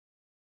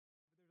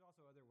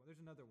there's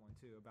another one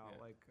too about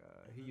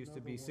he used to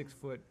be 6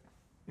 foot.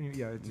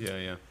 Yeah.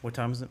 Yeah. What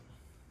time is it?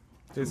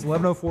 It's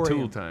 11:04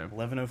 Tool a.m. time.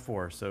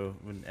 11:04. So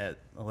at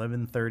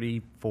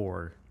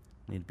 11:34,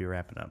 need to be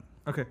wrapping up.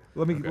 Okay.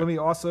 Let me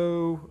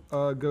also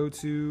go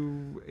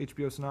to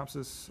HBO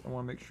synopsis. I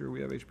want to make sure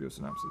we have HBO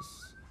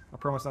synopsis. I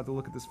promise not to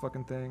look at this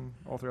fucking thing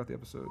all throughout the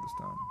episode this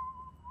time.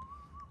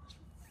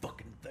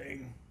 Fucking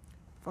thing.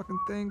 Fucking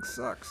thing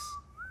sucks.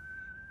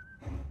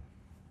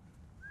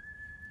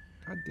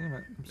 God damn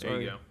it. I'm sorry.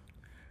 There you go.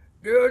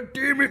 God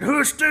damn it,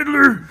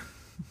 Hustedler!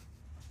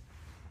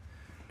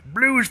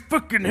 Blew his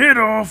fucking head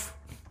off.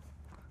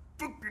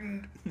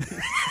 Fucking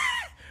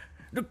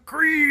the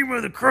cream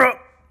of the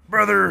crop,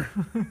 brother.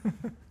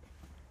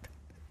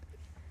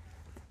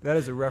 That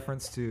is a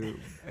reference to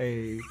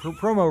a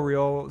promo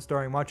reel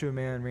starring Macho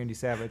Man Randy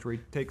Savage, where he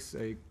takes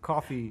a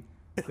coffee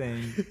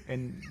thing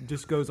and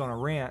just goes on a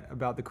rant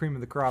about the cream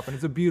of the crop, and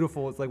it's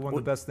like one of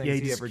the best things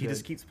he ever did. He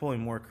just keeps pulling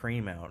more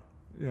cream out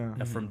Yeah.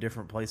 from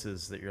different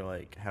places that you're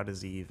like, how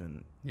does he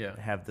even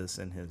have this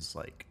in his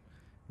like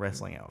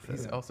wrestling outfit?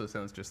 He also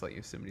sounds just like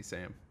Yosemite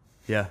Sam.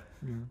 Yeah.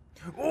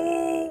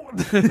 Oh.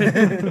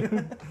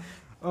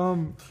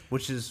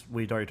 Which is,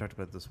 we'd already talked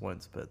about this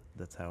once, but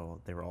that's how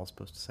they were all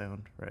supposed to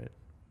sound, right?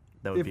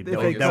 That If would be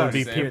they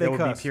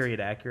cussed. period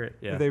accurate.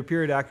 Yeah. If they were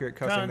period accurate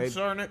cussing, they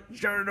Son of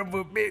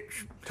a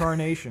bitch.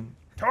 tarnation.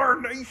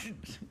 Tarnation.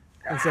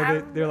 And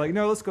so they're like,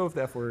 no, let's go with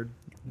the F word.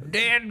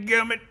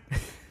 Dadgummit.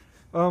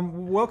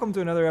 Welcome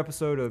to another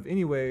episode of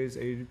Anyways,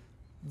 a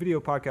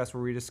video podcast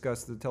where we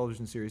discuss the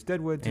television series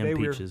Deadwood. And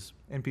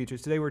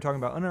Peaches. Today we're talking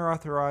about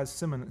Unauthorized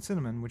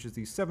Cinnamon, which is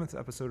the 7th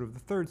episode of the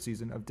 3rd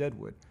season of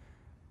Deadwood.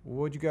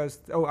 What'd you guys...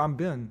 Oh, I'm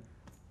Ben.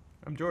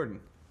 I'm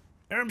Jordan.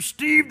 I'm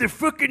Steve the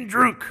fucking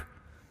drunk.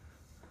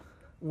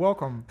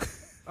 Welcome.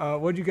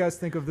 What'd you guys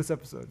think of this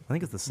episode? I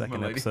think it's the second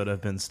lady. episode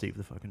I've been Steve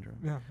the fucking drunk.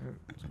 Yeah.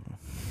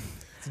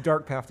 It's a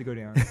dark path to go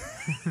down.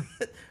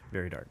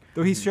 Very dark.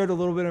 Though he showed a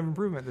little bit of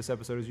improvement this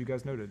episode, as you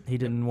guys noted. He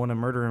didn't want to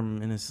murder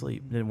him in his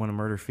sleep. Didn't want to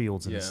murder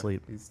Fields in his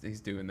sleep. He's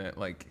doing that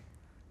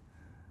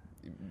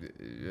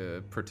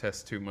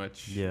protest too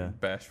much. Yeah.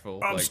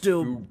 Bashful. I'm like,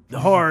 still "Ooh,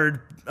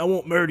 hard. I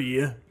won't murder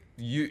you.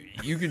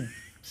 You can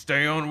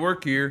stay on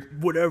work here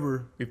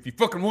Whatever. if you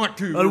fucking want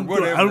to. I or don't,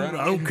 whatever.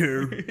 I don't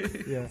care.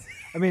 Yeah.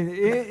 I mean,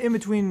 in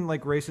between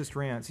like racist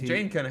rants,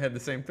 Jane kind of had the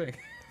same thing.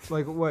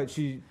 like what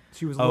she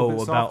was a little bit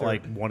softer. About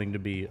like wanting to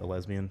be a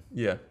lesbian.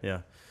 Yeah.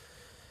 Yeah.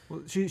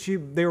 Well,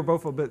 they were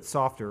both a bit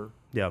softer.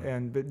 Yeah.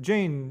 But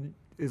Jane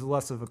is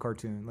less of a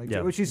cartoon. Like,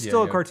 Yeah. well, she's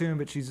still a Yeah. cartoon,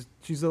 but she's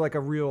like a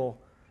real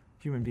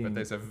human being. But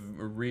there's a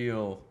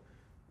real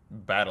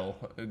battle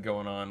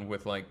going on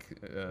with like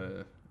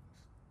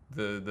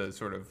the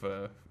sort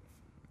of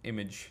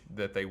image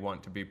that they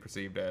want to be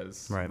perceived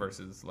as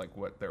versus like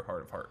what their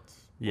heart of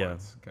hearts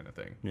wants, kind of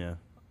thing. Yeah.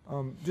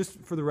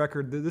 Just for the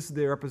record, this is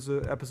their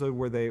episode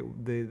where they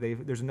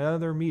there's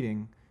another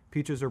meeting.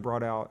 Peaches are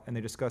brought out and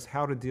they discuss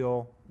how to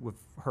deal with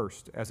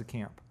Hearst as a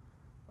camp.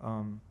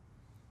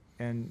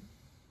 And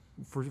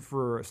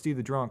for Steve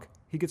the drunk,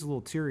 he gets a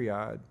little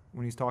teary-eyed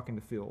when he's talking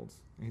to Fields.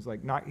 And he's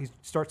like, he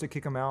starts to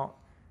kick him out.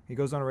 He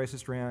goes on a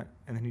racist rant,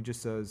 and then he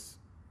just says,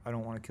 "I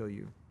don't want to kill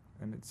you,"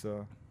 and it's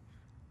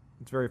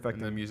very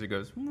effective. And the music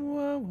goes,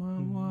 wah,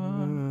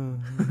 wah,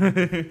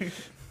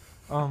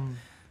 wah.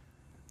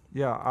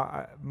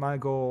 Yeah. My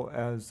goal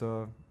as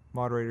a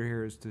moderator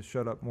here is to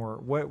shut up more.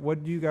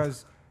 What do you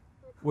guys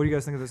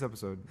think of this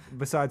episode?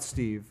 Besides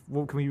Steve,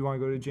 you want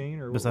to go to Jane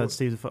or Besides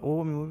Steve, well,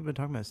 I mean, we've been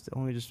talking about.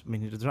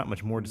 There's not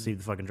much more to Steve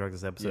the fucking drunk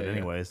this episode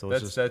anyway. So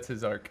that's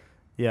his arc.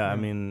 Yeah, I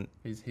mean,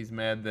 he's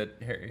mad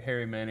that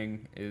Harry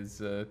Manning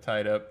is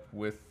tied up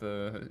with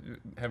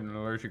having an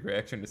allergic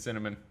reaction to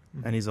cinnamon,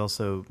 and he's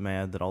also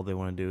mad that all they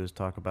want to do is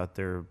talk about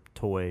their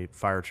toy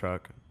fire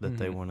truck that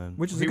they want to.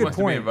 Which is he a good wants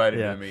to be point. invited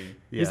to the meeting.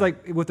 Yeah. He's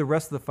like with the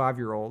rest of the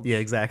 5-year-olds. Yeah,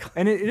 exactly.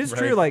 And it is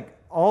true. Right. Like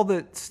all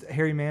that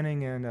Harry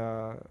Manning and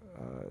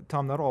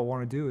Tom Nuttall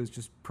want to do is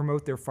just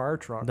promote their fire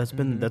truck. That's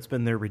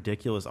been their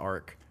ridiculous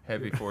arc.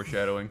 Heavy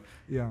foreshadowing.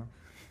 Yeah.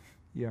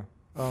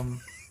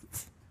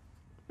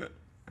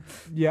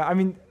 Yeah, I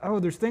mean,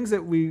 there's things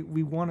that we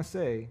want to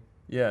say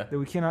Yeah. that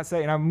we cannot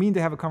say, and I mean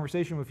to have a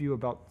conversation with you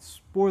about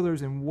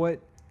spoilers and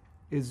what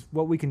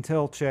we can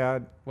tell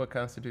Chad, What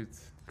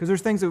constitutes? because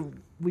there's things that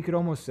we could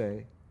almost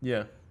say,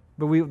 Yeah.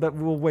 but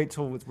we'll wait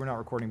till we're not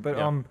recording. But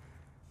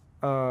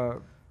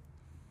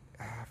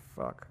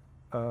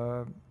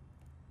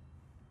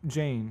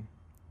Jane,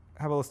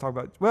 how about let's talk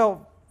about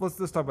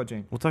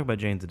Jane. We'll talk about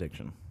Jane's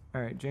addiction.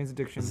 All right, Jane's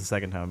addiction. This is the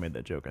second time I made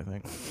that joke, I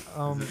think.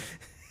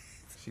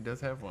 She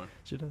does have one.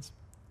 She does.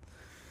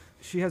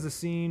 She has a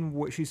scene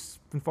where she's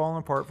been falling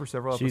apart for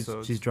several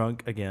episodes. She's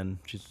drunk again.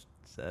 She's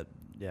said,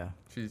 yeah.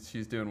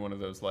 She's doing one of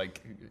those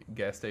like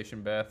gas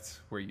station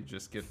baths where you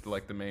just get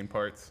like the main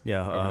parts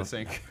Yeah, over the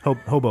sink.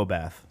 Hobo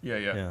bath. Yeah.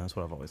 Yeah, that's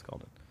what I've always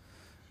called it.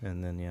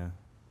 And then,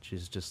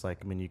 she's just like,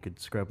 I mean, you could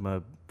scrub my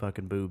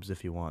fucking boobs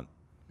if you want.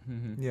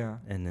 Mm-hmm. Yeah.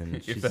 And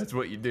then If that's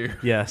what you do.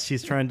 yeah,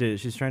 she's trying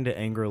to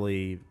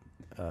angrily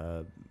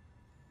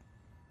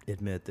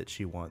admit that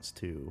she wants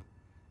to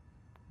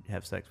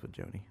have sex with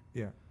Joni.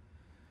 Yeah.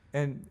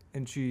 and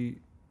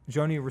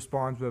Joni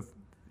responds with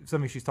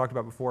something she's talked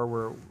about before,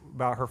 where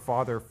about her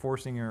father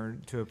forcing her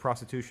to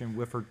prostitution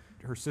with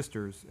her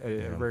sisters at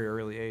a very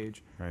early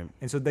age. Right.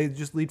 And so they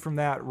just lead from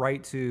that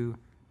right to,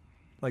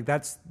 like,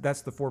 that's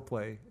the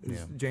foreplay.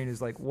 Jane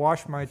is like,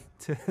 wash my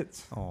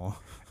tits. Aw.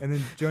 And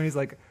then Joni's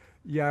like,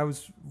 yeah, I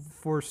was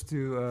forced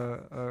to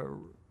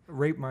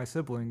rape my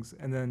siblings,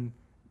 and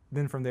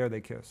then from there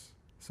they kiss.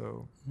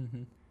 So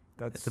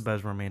It's about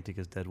as romantic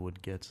as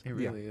Deadwood gets. It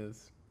really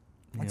is.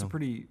 That's a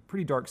pretty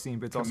dark scene,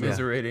 but it's also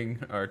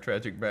commiserating our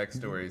tragic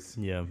backstories.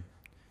 Yeah,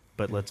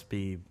 but let's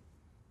be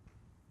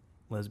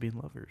lesbian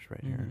lovers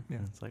right here. Yeah.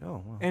 And it's like,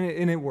 oh, wow.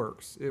 and it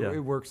works.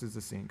 It works as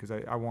a scene because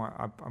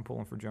I'm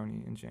pulling for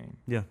Joni and Jane.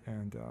 Yeah,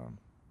 and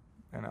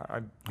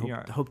I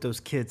hope those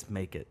kids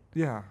make it.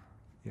 Yeah.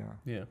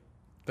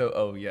 Thought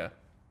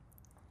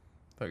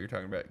you were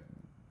talking about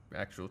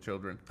actual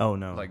children. Oh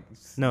no, like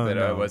no, that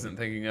no. I wasn't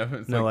thinking of.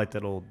 It's like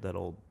that old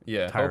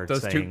hope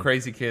those saying. two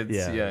crazy kids.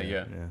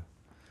 Yeah.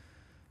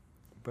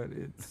 But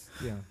it's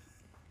I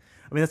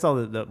mean, that's all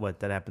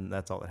that happened.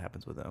 That's all that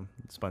happens with them.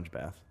 Sponge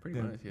bath. Pretty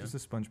much, yeah. Just a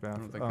sponge bath. I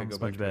don't think they go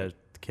sponge back bath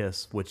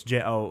kiss. Which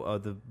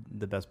the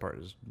best part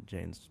is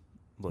Jane's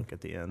look at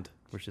the end,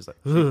 where she's like,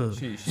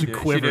 she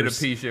did a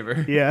pea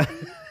shiver. Yeah.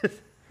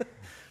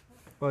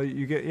 Well,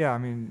 you get I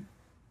mean,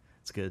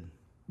 it's good.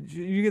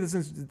 You get the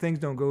sense that things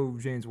don't go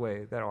Jane's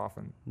way that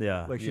often.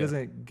 Yeah. Like she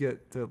doesn't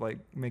get to like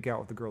make out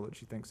with the girl that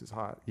she thinks is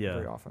hot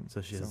very often.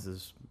 So she has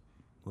this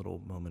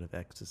little moment of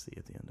ecstasy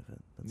at the end of it.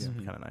 That's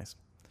kind of nice.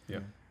 Yeah.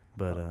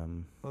 But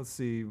let's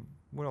see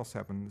what else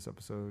happened in this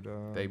episode.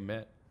 They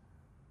met.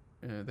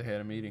 They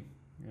had a meeting.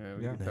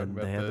 We can talk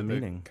about they had the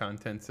meeting.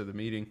 Contents of the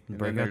meeting.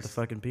 Break out the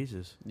fucking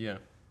pieces. Yeah.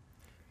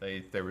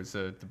 There was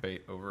a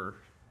debate over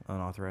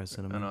unauthorized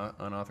cinnamon.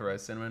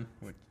 Unauthorized cinnamon,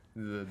 which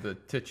the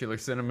titular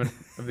cinnamon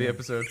of the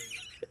episode.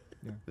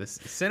 This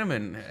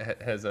cinnamon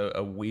has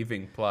a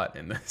weaving plot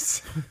in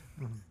this.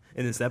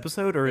 In this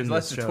episode, or there's in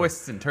lots this of show?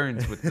 Twists and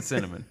turns with the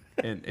cinnamon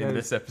in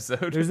this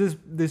episode. There's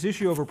this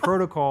issue over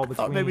protocol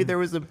between. Maybe there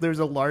was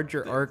a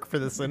larger arc for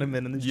the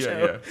cinnamon in the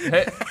show.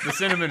 Yeah. The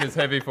cinnamon is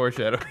heavy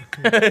foreshadowing.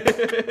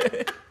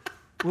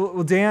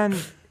 Well, Dan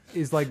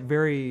is like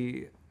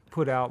very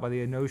put out by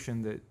the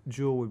notion that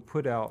Jewel would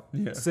put out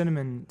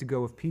cinnamon to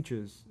go with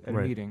peaches at a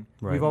meeting.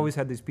 Right. We've always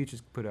had these peaches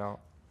put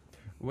out.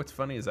 What's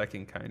funny is I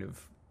can kind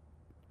of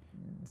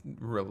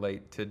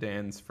relate to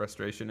Dan's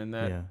frustration in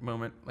that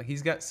moment. Like,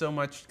 he's got so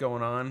much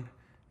going on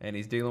and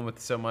he's dealing with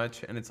so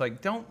much, and it's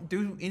like, don't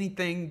do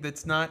anything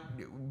that's not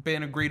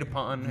been agreed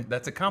upon.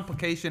 That's a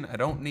complication I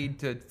don't need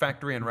to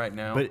factor in right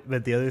now.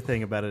 But the other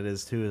thing about it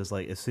is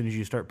like, as soon as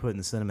you start putting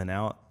the cinnamon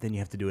out, then you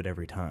have to do it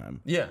every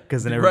time. Yeah.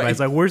 Because then everybody's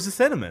like, where's the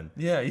cinnamon?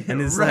 Yeah.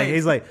 And it's like,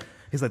 he's like,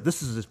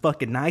 this is as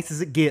fucking nice as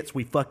it gets.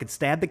 We fucking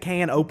stab the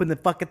can, open the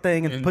fucking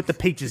thing, and put the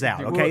peaches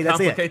out. Okay, that's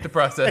it. Complicate the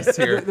process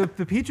here. The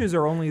peaches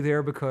are only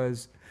there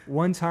because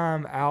one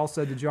time Al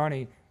said to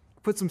Johnny,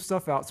 put some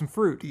stuff out, some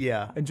fruit.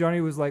 Yeah. And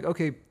Johnny was like,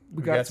 okay,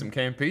 we got some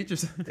canned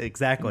peaches.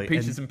 Exactly.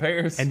 Peaches and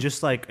pears. And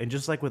just like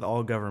with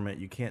all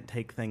government, you can't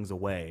take things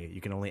away. You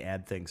can only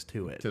add things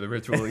to it. To the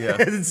ritual, yeah.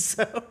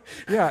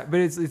 Yeah, but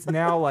it's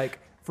now like,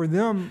 for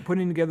them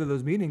putting together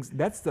those meetings,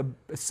 that's the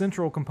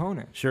central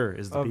component. Sure,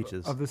 is the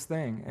peaches of this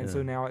thing. And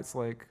so now it's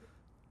like,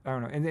 I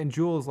don't know. And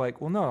Jewel is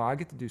like, well, no, I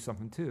get to do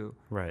something too.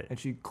 Right. And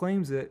she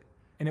claims it.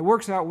 And it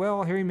works out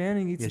well. Harry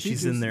Manning eats peaches.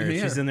 She's in there.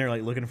 Yeah. She's in there,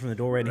 like, looking from the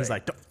doorway, and he's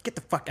like, "Don't get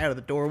the fuck out of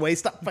the doorway!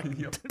 Stop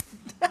fucking."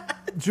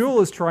 Jewel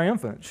is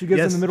triumphant. She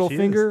gives him the middle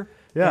finger.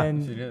 Is. Yeah.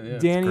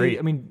 And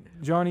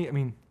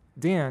Danny.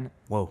 Dan.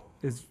 Whoa.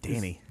 Is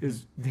Danny.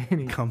 Is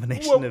Danny.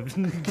 Combination of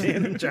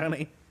Dan and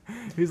Johnny.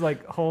 He's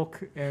like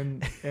Hulk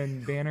and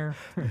Banner.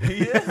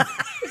 Yeah.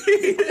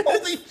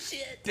 Holy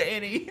shit,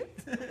 Danny.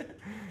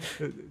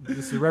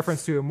 This is a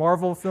reference to a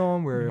Marvel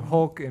film where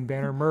Hulk and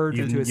Banner merge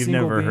into a single being.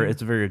 You've never heard.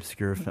 It's a very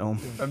obscure film.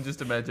 I'm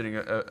just imagining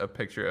a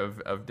picture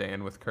of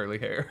Dan with curly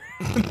hair.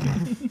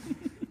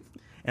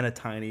 And a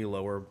tiny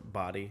lower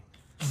body.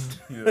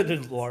 A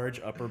large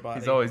upper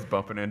body. He's always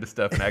bumping into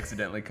stuff and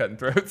accidentally cutting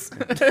throats.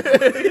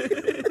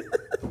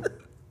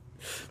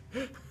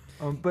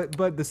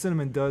 But the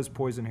cinnamon does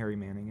poison Harry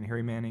Manning, and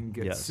Harry Manning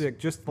gets sick.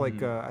 Just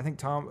like I think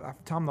Tom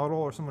Nuttall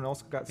or someone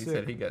else got sick. He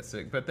said he got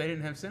sick, but they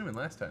didn't have cinnamon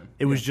last time.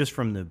 It was just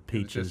from the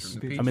peaches.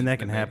 I mean, that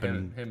can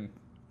happen. Him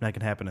that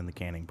can happen in the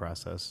canning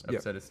process.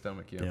 Upset his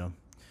stomach. Yeah.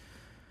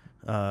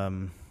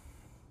 And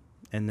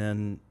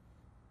then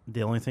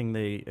the only thing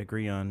they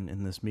agree on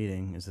in this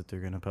meeting is that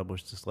they're going to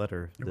publish this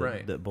letter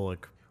that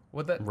Bullock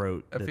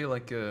wrote. I feel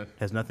like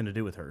has nothing to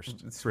do with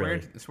Hearst.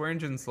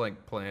 Swearengen's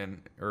like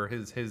plan, or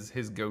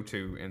his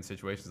go-to in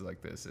situations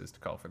like this is to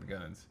call for the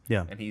guns.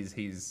 Yeah, and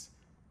he's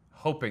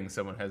hoping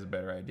someone has a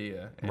better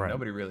idea, and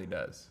nobody really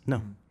does.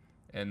 No,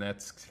 and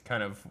that's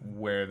kind of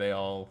where they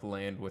all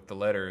land with the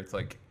letter. It's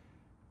like,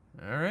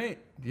 all right,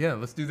 yeah,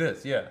 let's do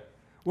this. Yeah.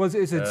 Well,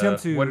 it's an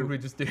attempt to. What did we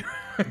just do?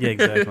 Yeah,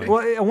 exactly. Well,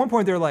 at one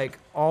point they're like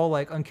all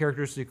like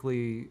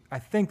uncharacteristically. I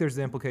think there's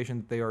the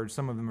implication that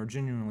some of them are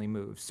genuinely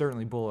moved.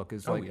 Certainly Bullock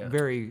is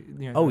very.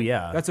 Oh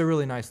yeah. That's a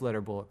really nice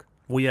letter, Bullock.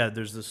 Well, yeah,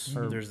 there's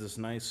this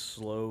nice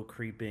slow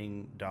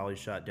creeping dolly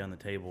shot down the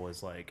table.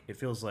 It's like it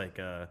feels like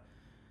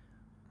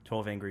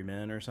 12 Angry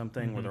Men or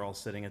something, where they're all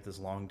sitting at this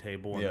long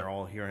table and they're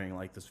all hearing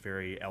like this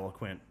very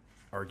eloquent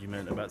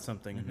argument about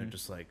something, and they're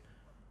just like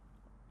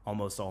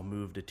almost all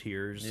moved to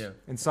tears. Yeah.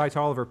 And Cy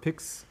Tolliver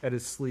picks at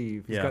his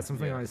sleeve. He's got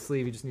something on his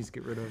sleeve he just needs to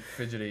get rid of.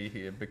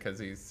 Fidgety because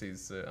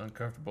he's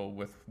uncomfortable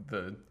with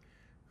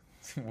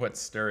what's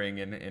stirring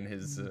in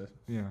his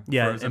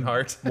frozen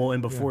heart. Well,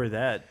 and before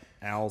that,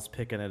 Al's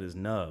picking at his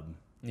nub,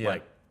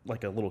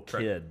 like a little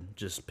kid,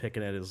 just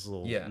picking at his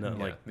little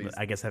nub,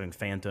 I guess having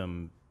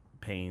phantom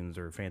pains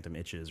or phantom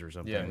itches or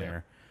something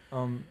there.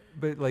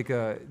 But like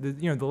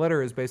the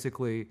letter is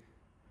basically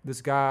this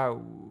guy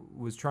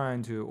was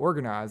trying to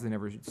organize. They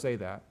never say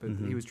that, but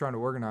he was trying to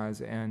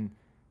organize, and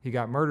he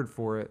got murdered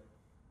for it.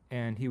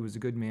 And he was a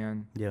good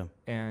man. Yeah.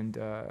 And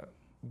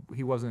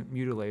he wasn't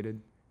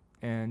mutilated.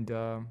 And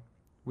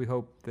we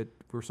hope that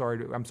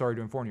I'm sorry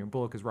to inform you,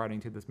 Bullock is writing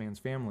to this man's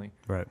family.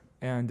 Right.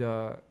 And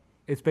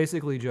it's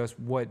basically just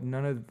what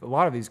a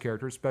lot of these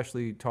characters,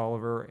 especially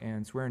Tolliver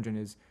and Swearingen,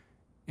 is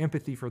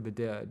empathy for the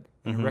dead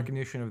and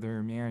recognition of their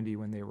humanity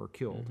when they were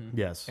killed.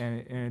 Yes. And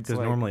it's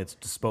because normally it's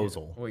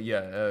disposal.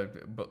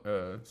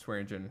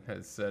 Swearingen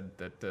has said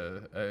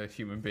that a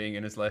human being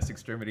in his last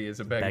extremity is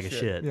a bag of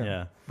shit.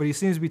 Yeah. But he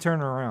seems to be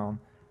turning around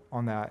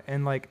on that.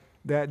 And like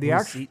that,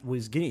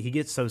 he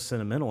gets so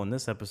sentimental in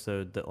this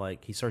episode that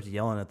like he starts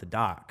yelling at the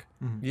doc.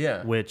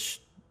 Yeah.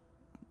 Which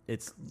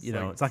it's it's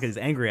not because he's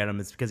angry at him.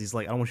 It's because he's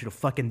like, I don't want you to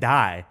fucking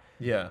die.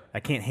 Yeah. I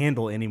can't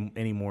handle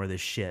any more of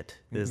this shit.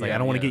 It's like I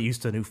don't want to get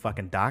used to a new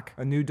fucking doc.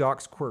 A new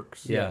doc's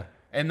quirks. Yeah.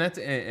 And that's,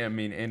 I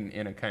mean,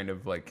 in a kind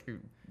of like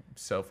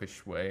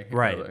selfish way.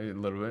 Right. A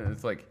little bit.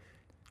 It's like,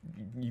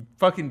 you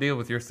fucking deal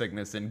with your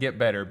sickness and get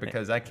better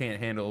because I can't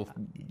handle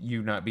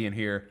you not being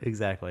here.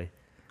 Exactly.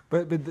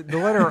 But the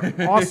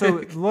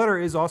letter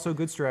is also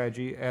good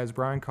strategy, as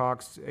Brian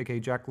Cox, aka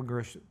Jack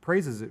LaGrish,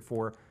 praises it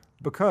for,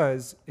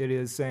 because it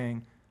is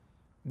saying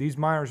these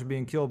miners are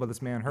being killed by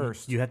this man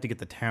Hearst. You have to get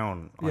the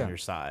town on your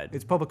side.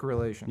 It's public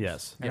relations.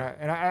 Yes.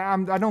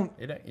 I'm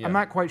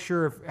not quite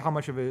sure how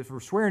much of it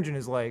for Swearingen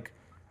is like,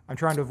 I'm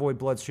trying to avoid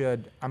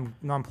bloodshed. I'm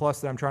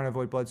nonplussed that I'm trying to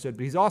avoid bloodshed,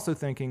 but he's also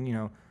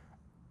thinking,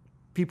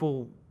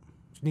 people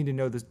need to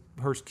know this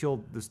Hearst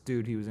killed this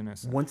dude. He was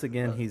innocent. Once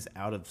again, he's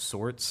out of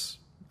sorts.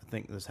 I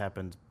think this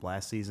happened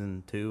last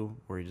season too,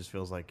 where he just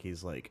feels like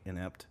he's like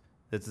inept.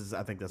 I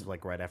think that's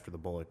like right after the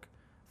Bullock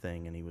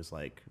thing, and he was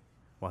like,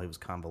 while he was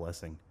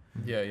convalescing.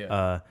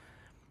 Yeah.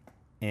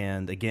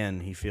 And again,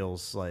 he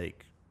feels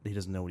like he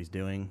doesn't know what he's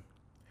doing.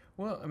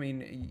 Well, I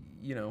mean,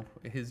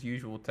 his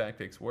usual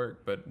tactics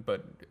work,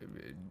 but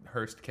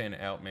Hearst can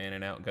outman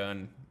and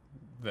outgun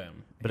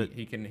them. But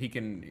he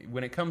can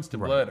when it comes to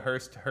blood,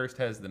 Hearst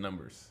has the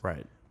numbers.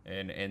 Right.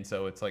 And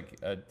so it's like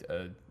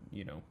a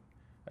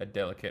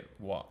delicate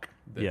walk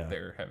that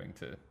they're having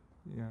to.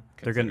 Yeah.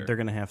 They're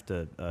gonna have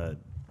to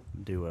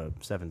do a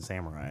Seven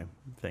Samurai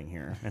thing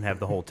here and have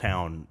the whole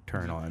town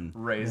turn on.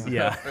 Raise and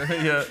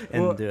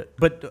do it.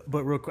 But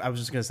real quick, I was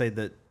just gonna say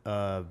that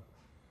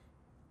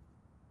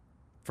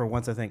for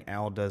once, I think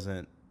Al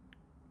doesn't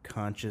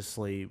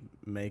consciously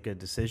make a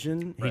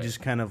decision. Right. He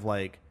just kind of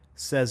like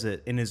says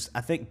it in his.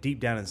 I think deep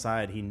down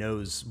inside, he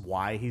knows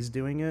why he's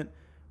doing it.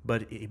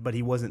 But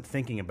he wasn't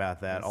thinking about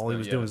that. All he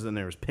was doing was then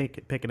there was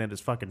picking at his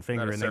fucking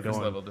finger Not a and then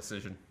going. Level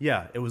decision.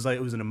 Yeah, it was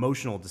an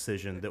emotional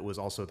decision that was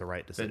also the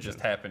right decision. That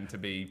just happened to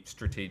be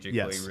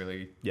strategically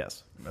really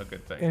a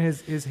good thing. And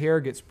his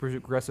hair gets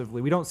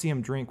progressively. We don't see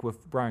him drink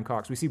with Brian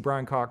Cox. We see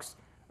Brian Cox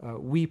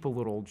weep a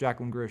little.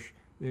 Jacqueline Grish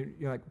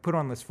put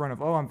on this front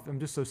of I'm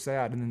just so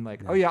sad, and then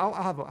I'll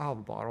have a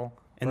bottle.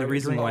 And the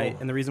reason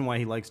why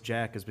he likes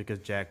Jack is because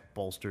Jack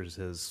bolsters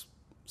his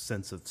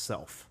sense of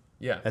self.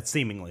 Yeah, that's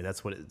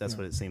what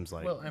it seems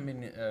like. Well, I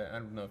mean, I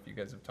don't know if you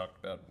guys have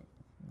talked about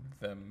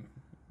them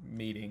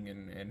meeting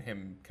and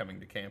him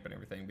coming to camp and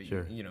everything, but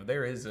sure.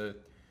 There is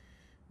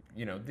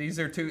these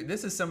are two.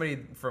 This is somebody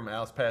from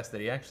Al's past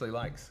that he actually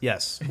likes.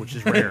 Yes, which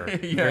is rare,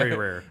 very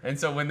rare. And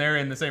so when they're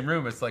in the same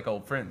room, it's like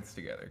old friends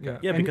together.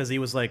 Yeah, because he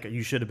was like,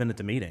 "You should have been at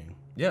the meeting."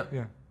 Yeah.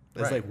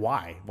 It's like,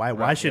 why?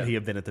 Why should he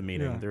have been at the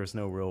meeting? Yeah. There was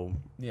no real,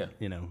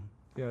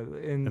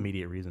 and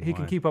immediate reason. He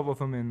can keep up with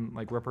him in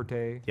like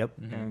repartee. Yep.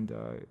 And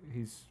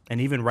he's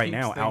even right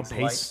now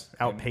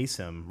outpace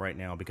him right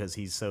now because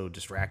he's so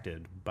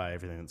distracted by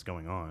everything that's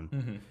going on.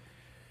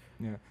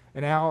 Mm-hmm. Yeah.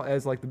 And Al,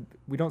 as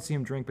we don't see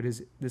him drink, but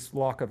this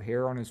lock of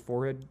hair on his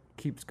forehead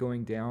keeps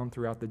going down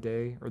throughout the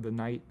day or the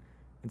night,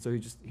 and so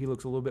he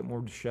looks a little bit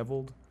more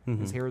disheveled.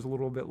 Mm-hmm. His hair is a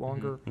little bit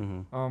longer.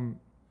 Mm-hmm.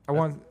 I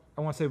want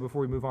to say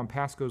before we move on,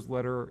 Pascoe's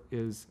letter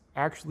is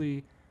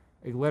actually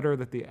a letter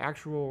that the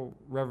actual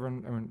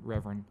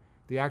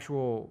the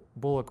actual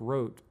Bullock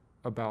wrote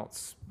about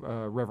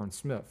Reverend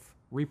Smith,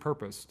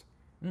 repurposed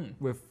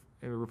with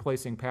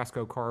replacing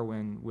Pascoe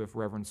Carwin with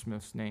Reverend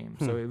Smith's name.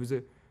 So it was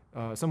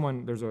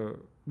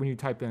when you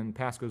type in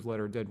Pascoe's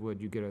letter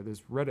Deadwood, you get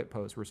this Reddit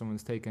post where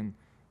someone's taken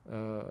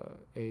the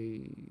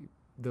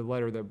the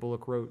letter that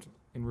Bullock wrote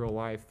in real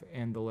life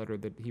and the letter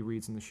that he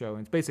reads in the show.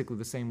 And it's basically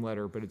the same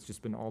letter, but it's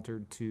just been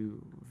altered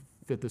to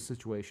fit the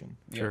situation.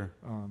 Sure.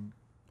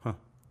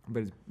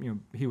 But it's,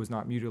 he was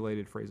not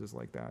mutilated, phrases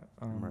like that.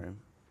 Right.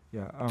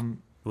 Yeah.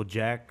 Well,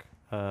 Jack,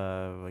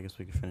 I guess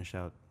we could finish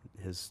out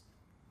his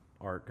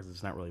arc because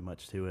it's not really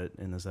much to it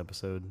in this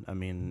episode. I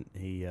mean,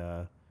 he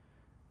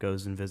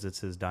goes and visits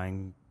his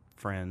dying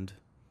friend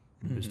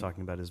who's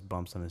talking about his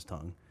bumps on his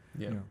tongue.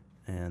 Yeah.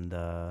 And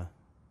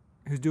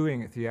who's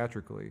doing it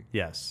theatrically.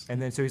 yes.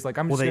 And then so he's like,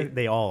 I'm Well, just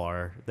they all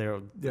are. They're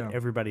Yeah.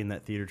 everybody in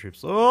that theater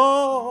troops.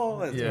 Oh,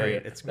 that's Yeah, great. yeah.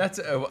 It's That's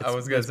I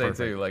was gonna it's say perfect.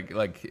 too.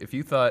 Like if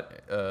you thought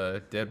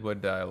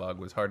Deadwood dialogue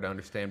was hard to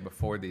understand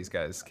before these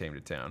guys came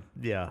to town,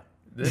 yeah.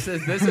 this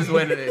is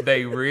when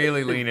they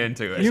really lean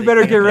into it. you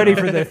better get ready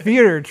for the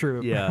theater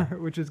troupe. Yeah.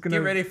 Which is gonna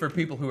Get ready for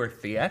people who are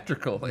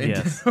theatrical.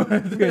 Yes.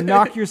 it's gonna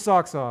knock your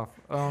socks off.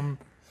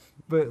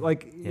 But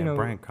like Yeah,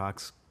 Brian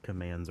Cox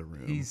commands a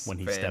room He's when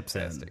he steps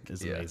in. fantastic.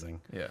 Is Yeah.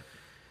 amazing. Yeah.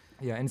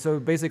 Yeah, and so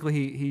basically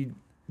he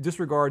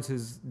disregards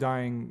his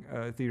dying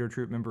theater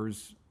troupe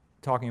members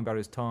talking about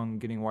his tongue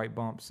getting white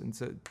bumps, and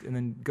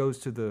then goes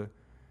to the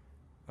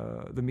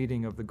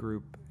meeting of the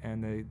group,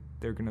 and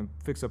they're gonna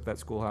fix up that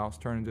schoolhouse,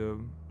 turn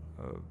into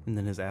And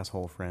then his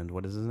asshole friend,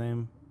 what is his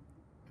name?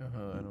 I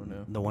don't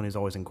know. The one who's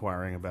always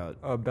inquiring about.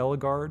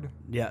 Bellegarde.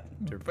 Yeah.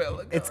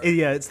 Bellegarde.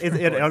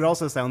 It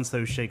also sounds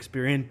so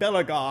Shakespearean.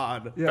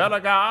 Bellegarde. Yeah.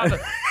 Bellegarde.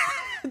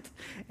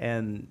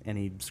 And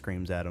he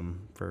screams at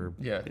him for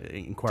Yeah.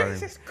 inquiring.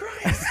 Jesus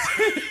Christ.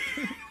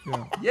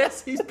 Yeah.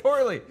 Yes, he's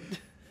poorly.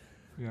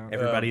 Yeah.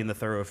 Everybody in the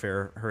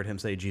thoroughfare heard him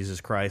say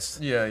Jesus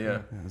Christ. Yeah, yeah.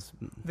 It was-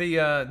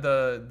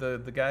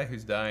 The guy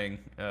who's dying,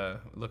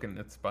 looking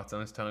at spots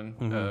on his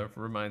tongue,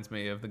 reminds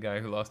me of the guy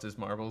who lost his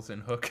marbles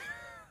in Hook.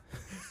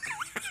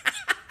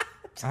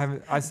 I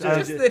haven't. Just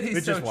that he's we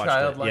so just watched it.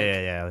 childlike.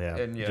 Yeah.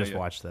 And yeah, just yeah.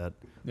 watched that.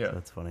 Yeah. So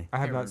that's funny. I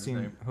have Can't not remember his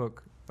seen name.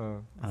 Hook,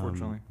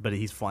 unfortunately. But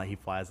he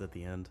flies at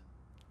the end.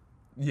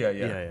 Yeah.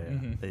 Yeah.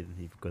 Mhm.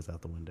 He goes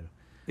out the window.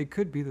 It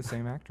could be the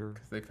same actor.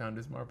 They found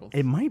his marbles.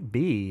 It might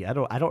be. I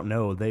don't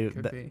know.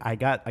 Could be. I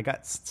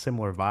got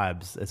similar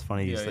vibes. It's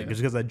funny Yeah, yeah. just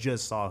because I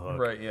just saw Hook.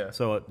 Right, yeah.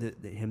 So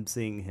him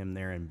seeing him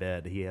there in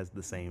bed, he has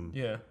the same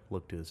Yeah.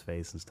 look to his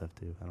face and stuff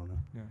too. I don't know.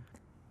 Yeah.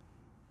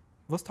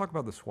 Let's talk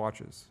about the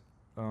swatches.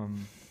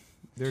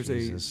 There's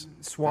Jesus.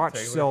 a swatch The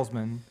Taylor?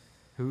 salesman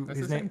who That's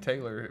his the name. same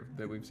Taylor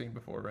that we've seen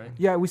before, right?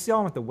 Yeah, we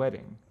saw him at the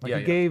wedding. Like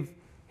Yeah,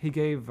 he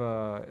gave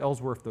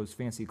Ellsworth those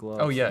fancy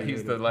gloves. Oh yeah, that he he's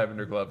made the him.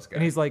 lavender gloves guy.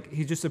 And he's like,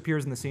 he just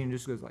appears in the scene and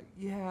just goes like,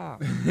 yeah,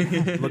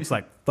 Looks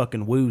like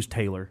fucking woos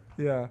Taylor.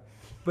 yeah.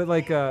 But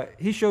like,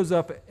 he shows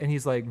up and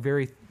he's like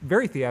very,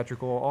 very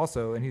theatrical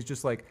also, and he's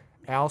just like,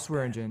 Al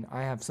Swearingen,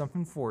 I have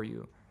something for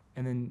you.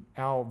 And then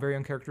Al very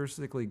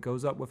uncharacteristically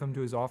goes up with him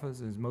to his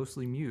office and is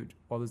mostly mute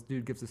while this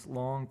dude gives this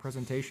long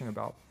presentation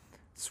about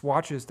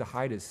swatches to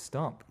hide his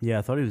stump. Yeah,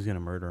 I thought he was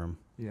gonna murder him.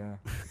 Yeah.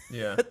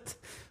 yeah.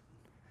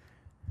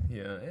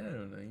 Yeah, I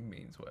don't know. He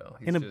means well.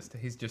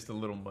 He's just a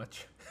little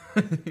much.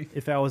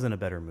 If Al was in a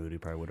better mood, he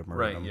probably would have murdered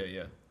Right? him.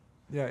 Yeah.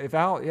 Yeah, if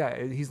Al,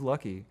 he's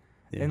lucky,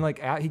 Yeah. and like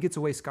Al, he gets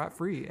away scot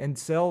free. And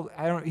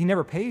he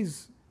never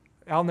pays.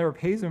 Al never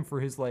pays him for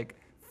his like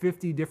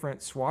 50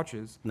 different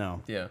swatches.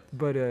 No, Yeah.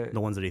 But the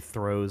ones that he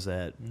throws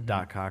at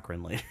Doc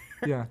Cochran later.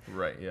 yeah,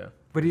 Right. Yeah.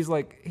 but he's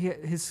like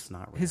his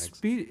Snot his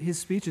rags. his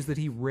speech is that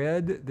he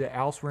read that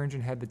Al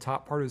Swearingen had the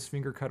top part of his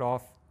finger cut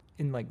off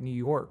in like New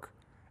York,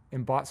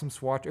 and bought some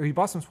he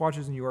bought some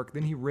swatches in New York.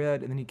 Then he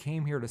read, and then he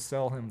came here to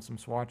sell him some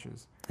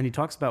swatches. And he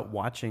talks about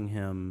watching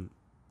him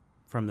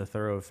from the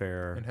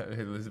thoroughfare. And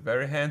he was a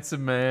very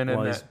handsome man in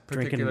While he's that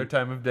particular drinking-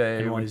 time of day.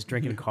 And while when- he's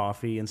drinking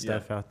coffee and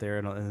stuff out there,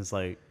 and it's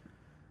like,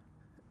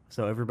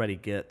 so everybody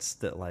gets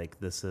that like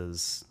this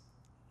is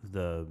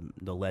the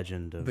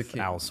legend of The king-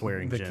 Al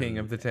Swearingen, the king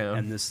of the town.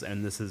 and this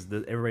is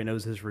everybody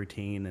knows his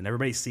routine, and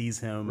everybody sees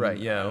him, Right.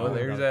 Yeah. Well,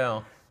 there's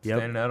Al Yep.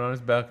 standing out on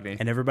his balcony.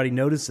 and everybody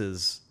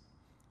notices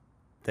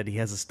that he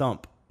has a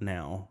stump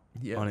now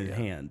Yeah, on his yeah.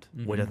 hand,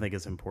 which I think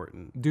is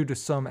important. Due to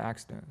some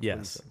accident. is what he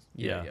Yes, says.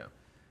 Yeah.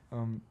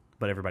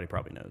 but everybody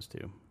probably knows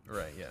too.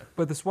 Right. Yeah.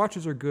 But the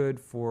swatches are good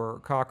for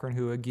Cochran,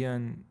 who,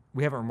 again,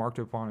 we haven't remarked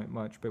upon it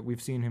much, but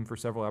we've seen him for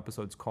several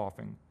episodes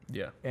coughing.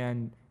 Yeah.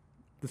 And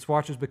the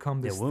swatches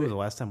become this. Yeah, when was the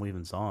last time we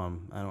even saw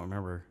him? I don't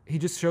remember. He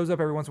just shows up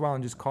every once in a while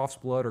and just coughs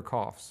blood or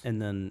coughs. And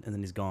then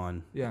he's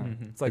gone. Yeah.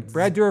 It's like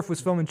Brad Dourif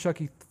was filming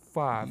Chucky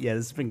 5. Yeah,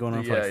 this has been going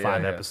on for Yeah, like yeah,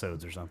 5 yeah.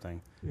 episodes or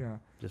something. Yeah.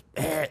 Just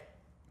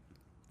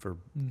for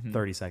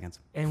 30 seconds.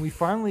 And we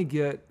finally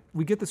get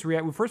this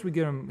react. First, we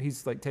get him.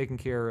 He's like taking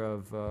care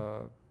of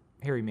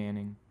Harry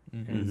Manning,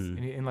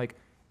 and like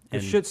the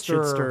And shit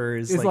stir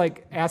is is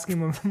like asking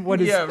him what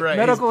his Yeah, right.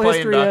 medical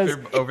He's playing history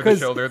doctor is over the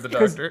shoulder of the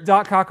 'cause doctor.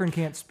 Doc Cochran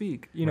can't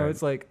speak. You know, Right.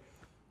 it's like,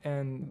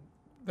 and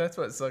That's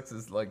what sucks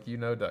is like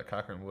Doc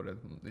Cochran would have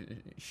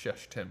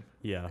shushed him.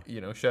 Yeah,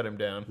 Shut him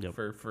down Yep.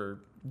 for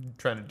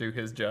trying to do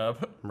his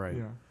job. right.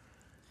 yeah.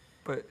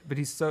 But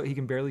he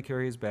can barely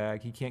carry his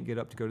bag. He can't get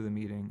up to go to the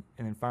meeting.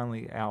 And then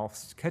finally, Al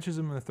catches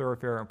him in the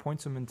thoroughfare and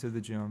points him into the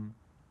gym,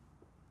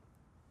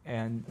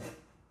 and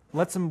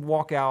lets him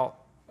walk out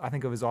I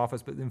think, of his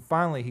office. But then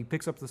finally he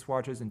picks up the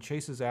swatches and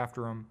chases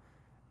after him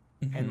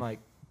and like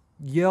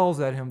yells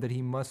at him that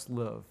he must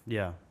live.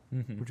 Yeah.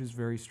 Which is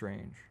very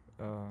strange.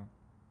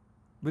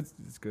 But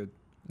it's good.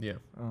 Yeah.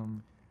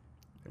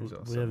 We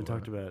haven't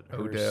talked about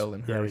Odell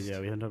and Hearst. We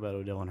haven't talked about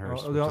Odell and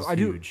Hearst, which Odell, is I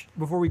huge. do.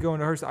 Before we go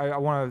into Hearst, I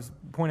want to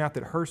point out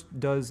that Hearst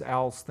does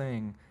Al's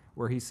thing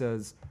where he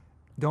says,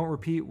 "Don't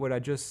repeat what I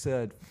just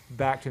said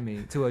back to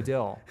me," to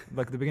Odell.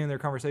 Like at the beginning of their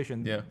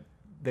conversation. Yeah.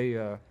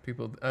 They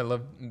people. I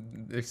love.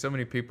 There's so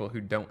many people who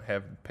don't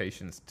have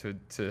patience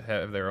to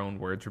have their own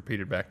words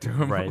repeated back to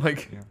them. Right.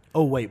 Like. Yeah.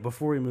 Oh wait,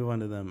 before we move on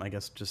to them, I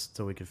guess just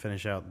so we can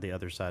finish out the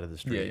other side of the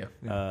street.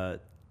 Yeah.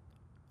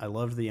 I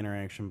loved the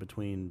interaction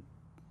between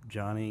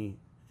Johnny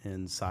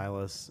and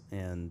Silas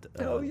and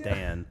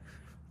Dan,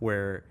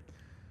 where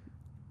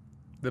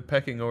the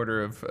pecking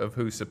order of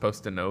who's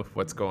supposed to know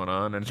what's going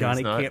on and Johnny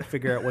who's not. can't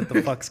figure out what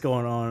the fuck's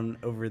going on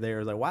over there.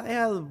 It's like, why the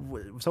hell?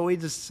 So we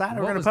decided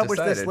we're What going to was publish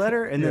this decided?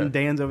 letter, and then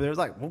Dan's over there. It's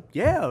like, well,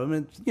 yeah, I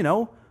mean, you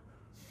know.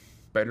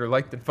 Better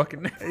late than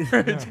fucking never.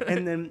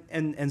 And then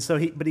and so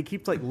he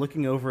keeps like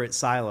looking over at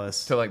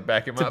Silas To like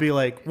back him to up. be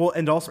like, well,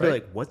 and also be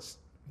Right. like,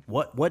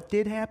 what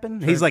did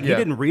happen? He's like, he Yeah.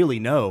 didn't really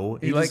know.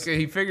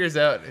 He figures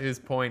out his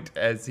point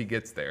as he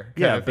gets there. kind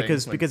Yeah, of thing.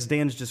 because Like, because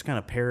Dan's just kind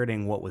of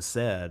parroting what was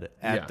said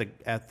at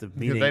Yeah. the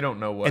meeting. they don't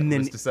know what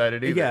was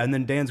decided either. Yeah, and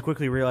then Dan's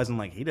quickly realizing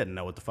like he didn't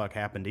know what the fuck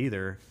happened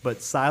either.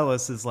 But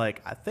Silas is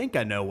like, I think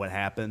I know what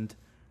happened.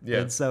 Yeah.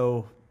 And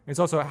so it's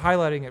also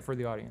highlighting it for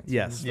the audience.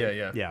 yes,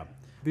 Yeah. yeah.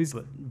 These,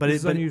 But this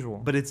it's is unusual.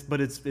 But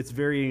it's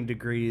varying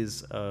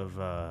degrees of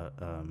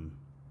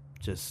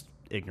just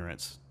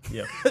ignorance.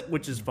 Yeah.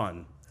 Which is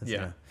fun.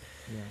 Yeah.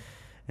 yeah.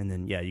 And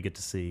then you get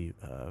to see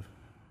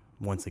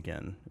once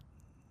again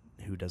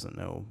who doesn't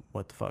know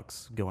what the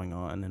fuck's going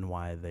on and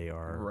why they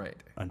are Right.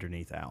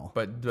 underneath Al.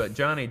 But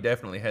Johnny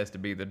definitely has to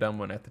be the dumb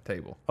one at the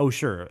table. Oh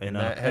sure, And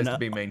that has to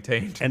be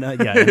maintained. and and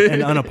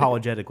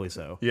unapologetically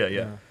so.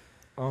 Yeah.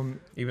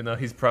 Even though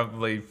he's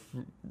probably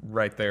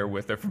right there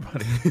with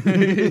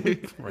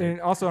everybody.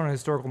 And also on a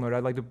historical note,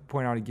 I'd like to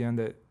point out again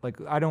that like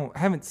I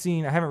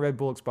haven't read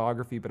Bullock's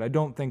biography, but I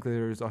don't think that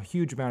there's a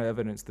huge amount of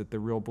evidence that the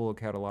real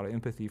Bullock had a lot of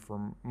empathy for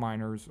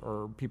miners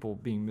or people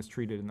being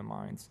mistreated in the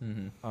mines.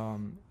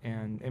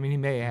 And I mean, he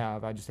may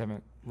have. I just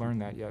haven't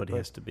learned that yet. But he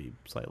has to be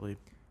slightly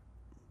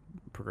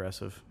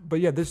progressive. But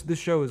yeah, this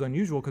show is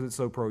unusual because it's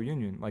so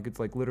pro-union. Like it's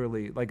like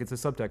literally like it's a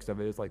subtext of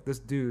it. It's like this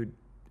dude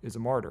is a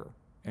martyr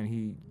and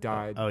he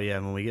died. Oh yeah,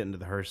 when we get into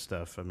the Hearst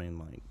stuff, I mean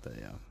like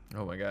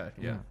Oh my God.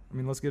 Yeah. I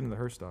mean, let's get into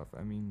her stuff.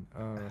 I mean,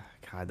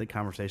 God, the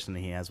conversation that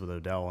he has with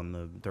Odell on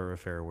the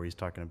thoroughfare where he's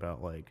talking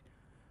about like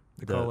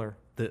the color.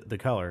 The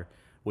color,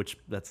 which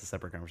that's a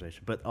separate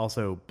conversation. But I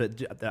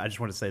just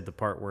want to say the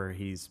part where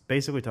he's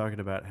basically talking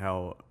about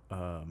how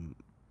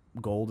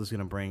gold is going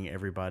to bring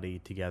everybody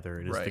together.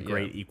 It is the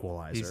great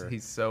equalizer.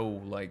 He's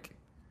so like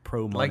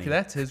pro money. Like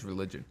that's his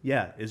religion.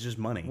 Yeah, it's just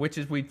money. Which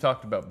is we've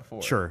talked about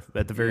before. Sure,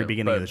 at the very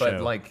beginning of the show.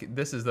 But like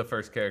this is the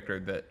first character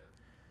that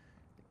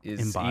is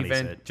Embodies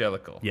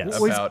evangelical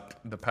Yes. about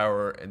the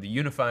power and the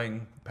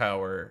unifying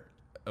power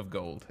of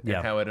gold and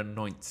Yeah. how it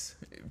anoints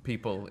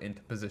people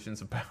into positions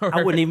of power.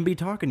 I wouldn't even be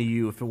talking to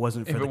you if it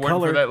wasn't for if the it weren't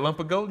color. for that lump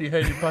of gold you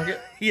had in your pocket.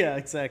 Yeah,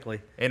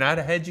 exactly. And I'd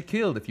have had you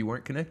killed if you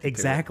weren't connected.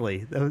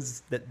 Exactly. That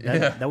was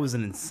Yeah. that was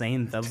an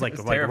insane. That was like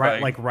It's like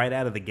terrifying. right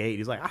out of the gate.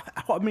 He's like,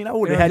 I mean, I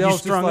would have And had you Adele's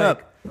just strung like,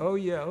 up. Oh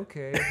yeah,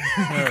 okay.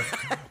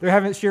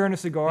 They're sharing a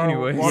cigar.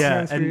 Anyways. walking down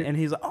Yeah, the street. and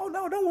he's like, oh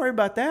no, don't worry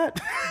about that.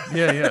 To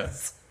it. Yeah.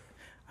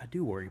 I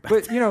do worry about.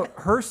 But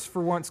Hearst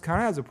for once kind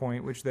of has a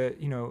point, which that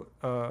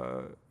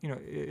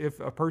if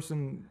a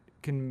person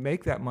can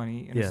make that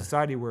money in a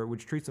society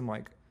which treats them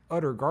like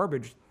utter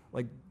garbage,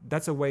 like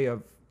that's a way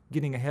of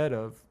getting ahead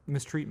of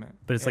mistreatment.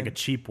 But it's like a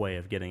cheap way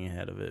of getting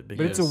ahead of it. But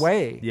it's a because-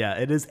 way. Yeah,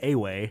 it is a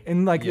way.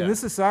 And like Yeah. in this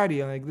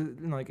society,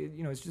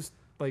 it's just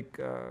like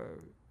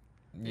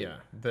Yeah,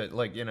 that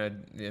like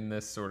in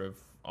this sort of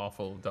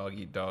awful dog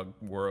eat dog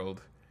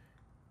world,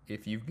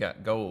 if you've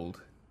got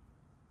gold,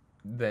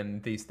 then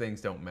these things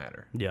don't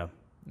matter. Yeah.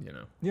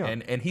 Yeah.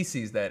 And he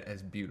sees that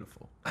as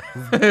beautiful.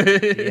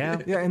 Yeah.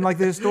 yeah, and like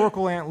the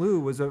historical Aunt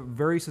Lou was a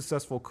very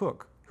successful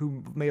cook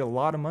who made a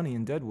lot of money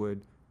in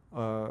Deadwood,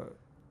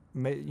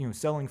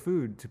 selling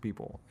food to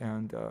people,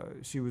 and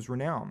she was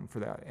renowned for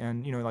that.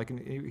 And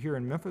here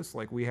in Memphis,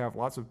 like we have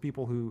lots of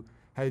people who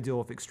had to deal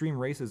with extreme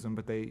racism,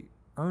 but they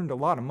earned a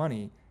lot of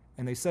money,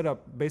 and they set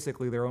up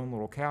basically their own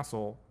little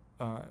castle,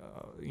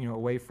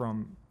 away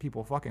from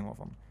people fucking with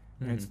them.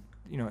 And it's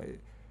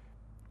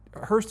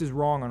Hearst is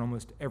wrong on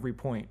almost every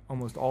point,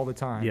 almost all the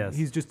time. Yes.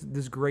 He's just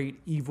this great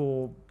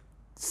evil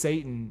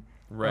Satan,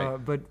 Right.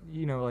 but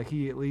he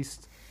at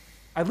least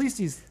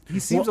he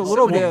seems a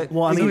little bit.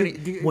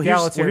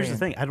 Here's the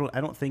thing. I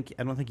don't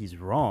think he's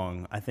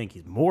wrong. I think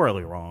he's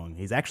morally wrong.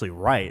 He's actually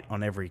right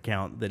on every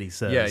count that he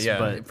says. Yeah.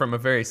 But From a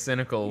very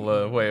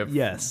cynical way of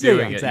Yes. doing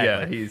Yeah,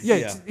 it. exactly.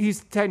 Yeah, he's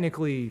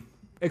technically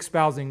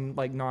espousing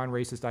like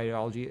non-racist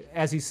ideology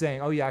as he's saying,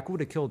 "Oh yeah, I would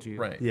have killed you."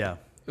 right. yeah.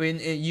 I mean,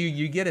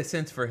 you get a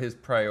sense for his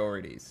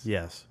priorities.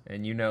 Yes.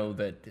 And you know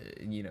that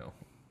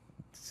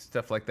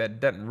stuff like that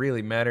doesn't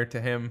really matter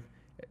to him.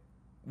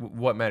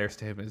 What matters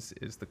to him is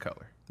the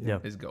color. Yeah.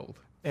 Is gold.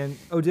 And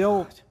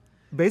Odell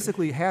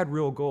basically had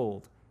real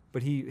gold,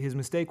 but his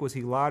mistake was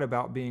he lied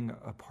about being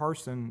a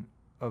parson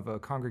of a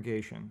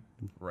congregation,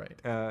 Right.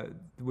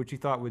 which he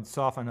thought would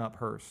soften up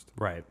Hearst.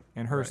 Right.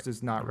 And Hearst Right.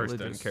 is not Hearst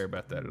religious. doesn't care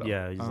about that at all.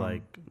 Yeah,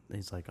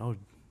 he's like, oh,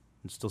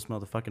 you still smell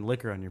the fucking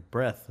liquor on your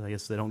breath. I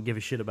guess they don't give a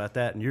shit about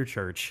that in your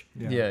church.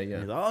 Yeah. And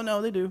he's like, oh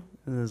no, they do.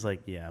 And it's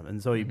like, yeah.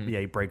 And so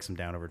he breaks him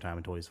down over time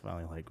until he's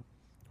finally like,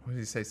 What did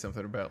he say?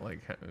 Something about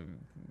like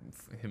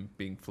him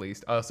being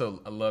fleeced. Also,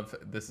 I love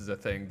this is a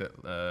thing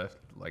that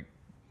like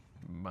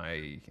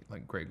my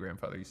great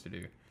grandfather used to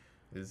do.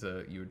 Is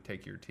you would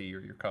take your tea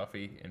or your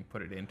coffee and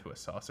put it into a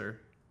saucer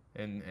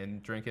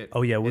and drink it.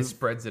 Oh, yeah, it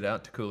spreads it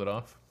out to cool it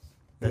off.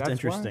 that's why.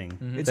 interesting. It's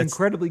That's-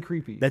 incredibly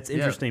creepy. That's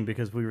interesting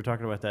because we were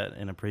talking about that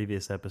in a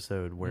previous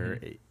episode where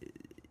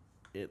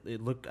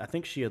it looked. I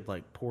think she had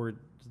like poured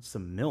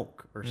some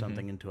milk or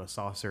something into a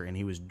saucer, and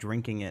he was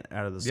drinking it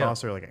out of the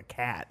saucer like a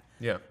cat.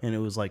 Yeah. And it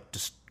was like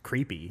just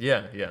creepy.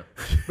 Yeah.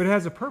 but it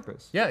has a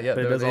purpose. Yeah. But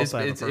it does also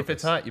have a if it's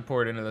purpose. hot, you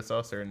pour it into the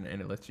saucer and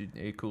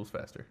it cools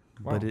faster.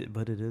 Wow.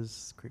 But it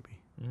is creepy.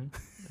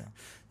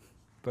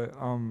 But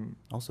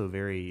Also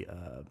very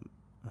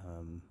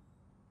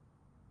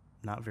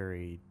not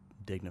very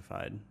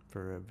dignified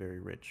for a very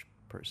rich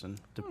person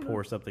to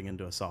pour something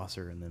into a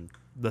saucer and then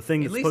the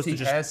thing At that's least supposed he to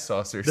just has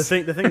saucers. the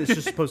thing that's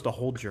just supposed to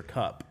hold your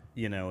cup.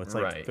 You know, it's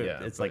like Right,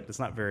 yeah, it's but like it's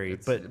not very.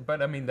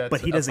 But I mean that's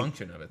but he a doesn't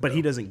function of it. But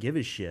he though. doesn't give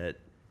a shit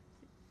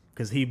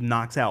because he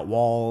knocks out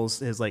walls.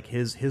 His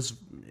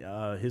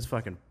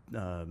fucking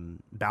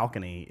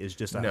balcony is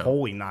just No.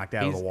 wholly knocked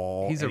out of the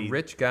wall. He's a and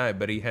rich guy,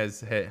 but he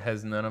has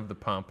none of the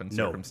pomp and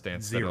No,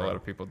 circumstance that zero. a lot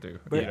of people do.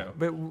 But, you know,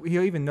 but he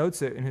even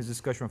notes it in his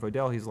discussion with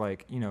Odell. He's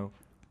like,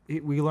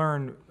 we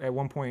learn at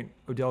one point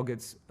Odell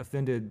gets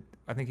offended.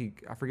 I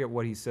forget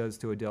what he says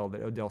to Odell,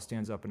 that Odell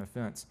stands up in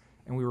offense.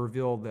 And we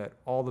reveal that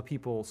all the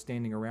people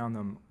standing around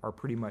them are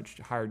pretty much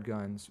hired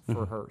guns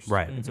for Hearst.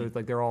 Right. And so it's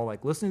like they're all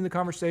like listening to the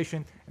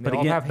conversation, and they but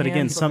all again, have but again,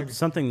 hands on their-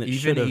 something that even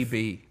should have.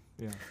 EB.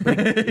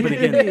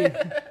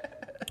 yeah.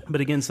 But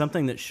again,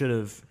 something that should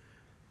have,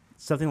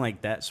 something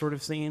like that sort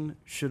of scene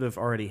should have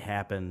already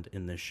happened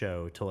in the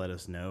show to let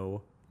us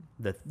know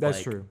that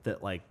That's true.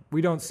 That like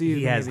We don't see he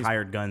many of has these-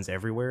 hired guns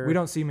everywhere. We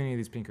don't see many of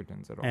these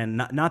Pinkertons at all. And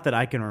not that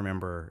I can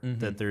remember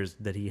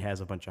that he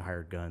has a bunch of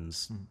hired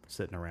guns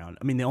sitting around.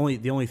 I mean, the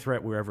only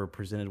threat we're ever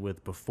presented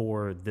with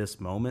before this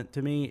moment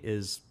to me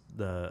is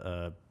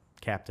the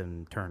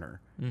Captain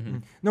Turner.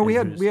 No, we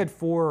And had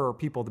 4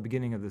 people at the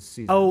beginning of this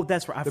season. Oh,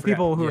 that's right. I the forgot.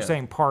 people who are Yeah.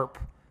 saying "parp"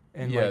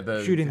 and Yeah,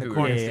 like shooting the who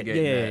corner. are yeah,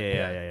 instigating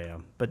that, yeah.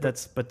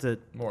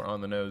 But More on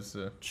the nose.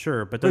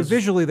 sure, but But those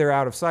visually, they're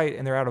out of sight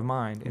and they're out of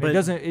mind, and it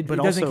doesn't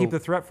also- keep the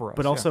threat for us.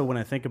 But yeah. also, when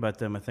I think about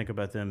them, I think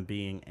about them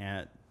being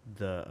at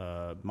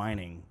the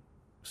mining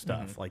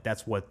stuff. Like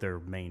that's what their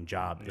main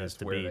job That's is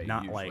to where be, they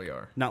not usually like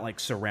are. not like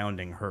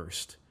surrounding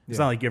Hearst. It's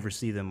Yeah. not like you ever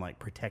see them like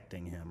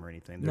protecting him or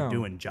anything. They're No.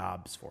 doing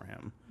jobs for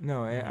him.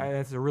 No,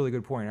 that's a really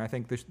good point. I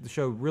think the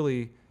show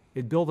really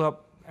it built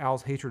up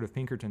Al's hatred of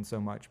Pinkerton so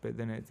much, but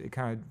then it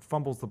kind of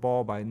fumbles the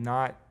ball by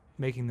not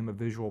making them a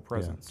visual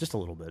presence. Just a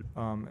little bit.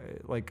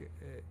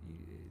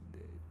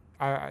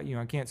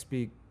 I can't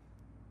speak.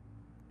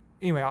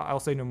 Anyway, I'll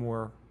say no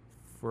more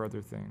for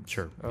other things.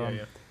 Sure.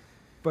 Yeah.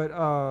 But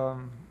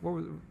what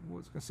was I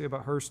going to say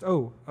about Hearst?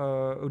 Oh,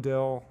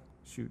 Odell.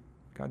 Shoot,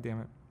 God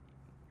damn it.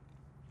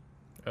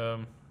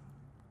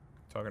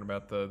 Talking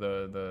about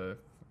the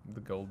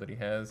gold that he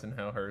has and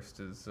how Hearst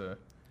is.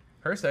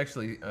 Hearst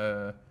actually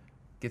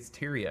gets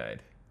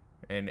teary-eyed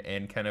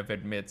and kind of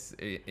admits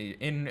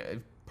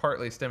in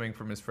partly stemming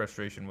from his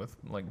frustration with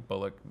like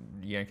Bullock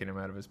yanking him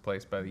out of his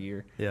place by the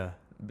ear. Yeah.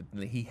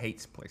 But he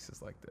hates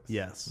places like this.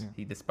 Yes. Yeah.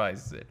 He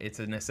despises it. It's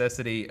a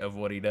necessity of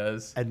what he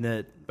does. And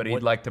that. But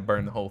he'd like to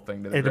burn the whole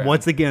thing to the And ground.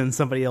 once again,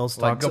 somebody else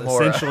Like talks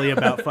Gamora. essentially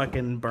about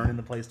fucking burning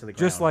the place to the ground.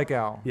 Just like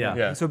Al. Yeah.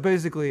 Yeah. And so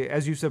basically,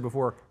 as you said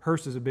before,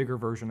 Hearst is a bigger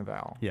version of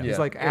Al. Yeah. He's Yeah.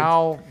 like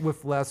Al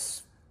with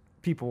less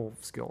people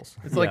skills.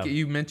 It's like Yeah.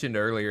 you mentioned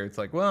earlier. It's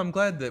like, well, I'm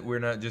glad that we're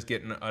not just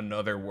getting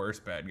another worse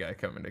bad guy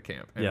coming to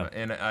camp. And, Yeah.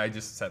 and I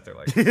just sat there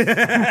like,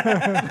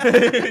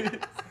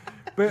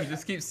 But you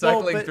just keep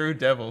cycling but- through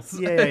devils.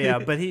 yeah.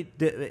 But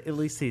at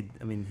least he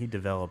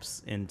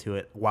develops into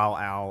it while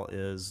Al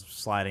is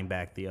sliding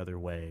back the other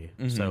way.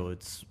 So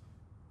it's,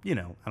 I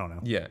don't know.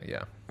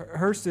 Yeah.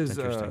 Hearst is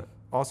Interesting.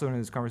 also in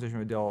his conversation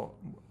with Adele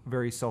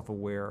very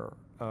self-aware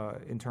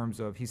in terms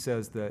of he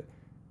says that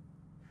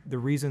the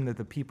reason that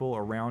the people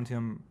around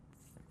him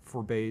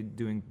forbade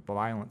doing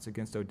violence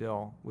against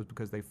Odell was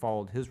because they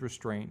followed his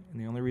restraint, and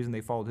the only reason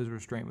they followed his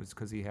restraint was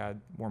because he had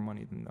more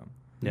money than them.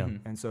 Yeah.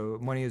 And so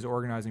money is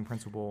organizing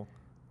principle.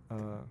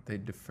 They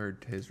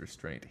deferred to his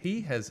restraint.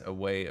 He has a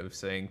way of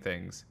saying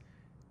things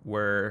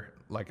where,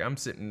 like, I'm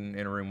sitting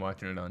in a room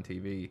watching it on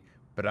TV,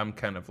 but I'm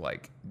kind of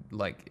like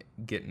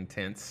getting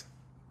tense.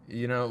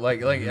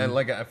 Like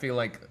I feel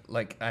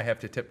like I have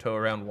to tiptoe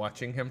around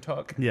watching him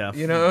talk. Yeah.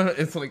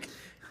 It's like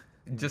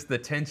just the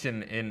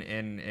tension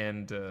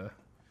and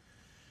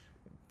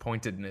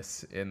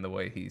pointedness in the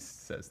way he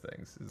says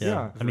things.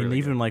 Yeah. I mean, really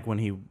even good. Like when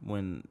he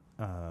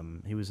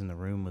was in the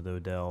room with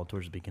Odell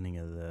towards the beginning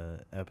of the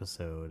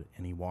episode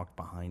and he walked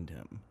behind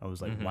him, I was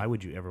like, why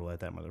would you ever let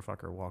that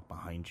motherfucker walk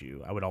behind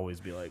you? I would always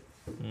be like,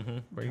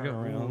 where you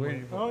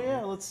go? Oh yeah,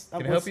 let's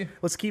help you?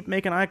 Let's keep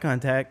making eye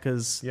contact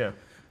because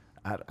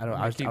I don't.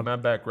 I keep my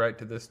back right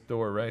to this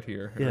door right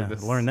here. Yeah,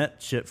 learn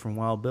that shit from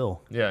Wild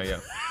Bill. Yeah.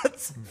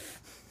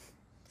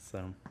 So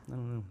I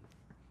don't know.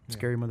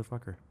 Scary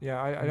motherfucker.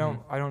 Yeah,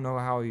 I don't know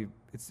how he.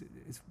 It's.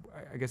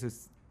 I guess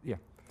it's. Yeah.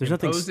 There's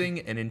imposing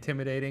and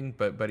intimidating,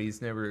 but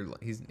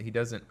he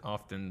doesn't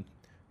often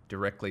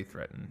directly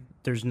threaten.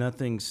 There's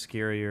nothing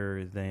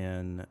scarier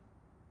than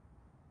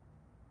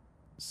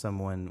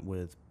someone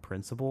with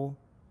principle.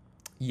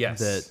 Yes.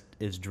 That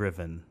is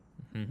driven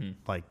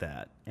like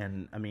that,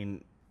 and I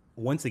mean,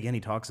 once again, he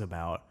talks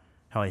about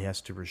how he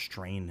has to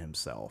restrain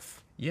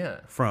himself. Yeah.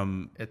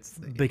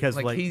 Because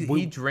like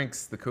he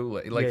drinks the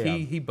Kool-Aid. Like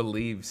he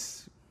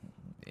believes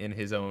in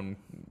his own,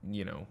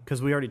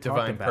 because we already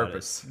talked about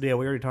purpose. Yeah,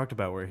 we already talked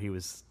about where he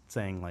was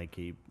saying like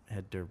he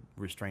had to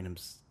restrain him.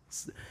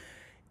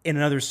 In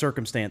another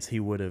circumstance, he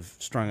would have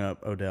strung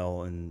up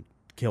Odell and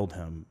killed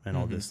him and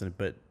all this,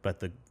 but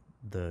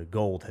the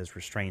gold has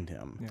restrained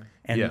him.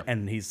 Yeah.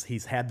 And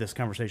he's had this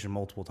conversation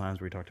multiple times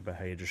where he talked about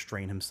how he had to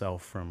restrain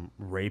himself from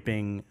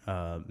raping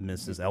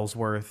Mrs.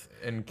 Ellsworth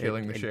and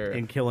killing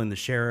the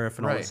sheriff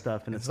and all this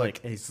stuff. And it's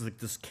like he's like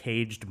this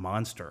caged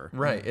monster.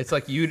 Right. It's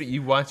like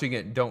you watching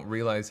it don't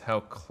realize how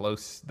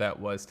close that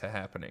was to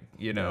happening,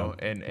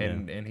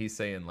 and he's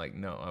saying like,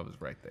 no, I was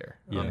right there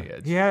on the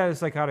edge. He had a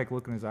psychotic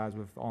look in his eyes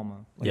with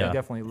Alma. Like, he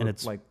definitely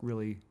looked like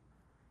really.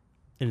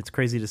 And it's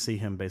crazy to see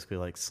him basically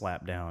like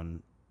slap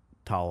down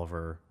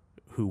Tolliver,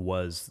 who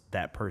was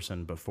that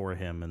person before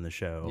him in the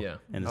show,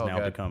 and has now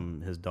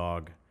become his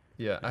dog.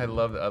 Yeah, I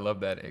love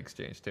that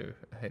exchange too.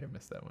 I hate to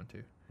miss that one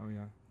too. Oh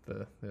yeah.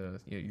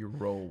 Your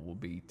role will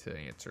be to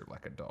answer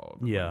like a dog.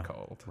 Yeah,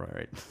 called.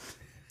 Right.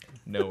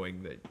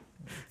 Knowing that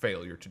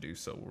failure to do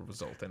so will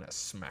result in a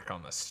smack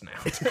on the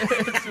snout. It's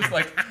just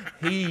like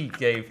he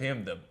gave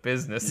him the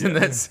business in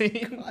that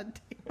scene.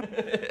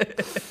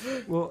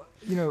 Well,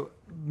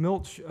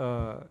 Milch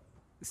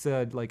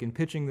said, like, in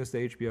pitching this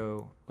to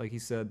HBO, like he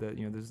said that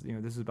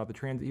this is about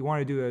the he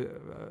wanted to do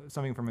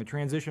something from a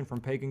transition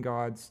from pagan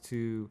gods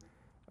to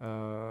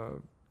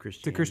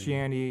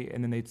Christianity,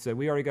 and then they said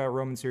we already got a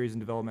Roman series in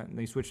development, and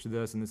they switched to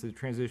this, and this is a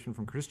transition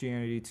from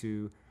Christianity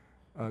to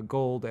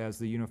gold as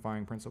the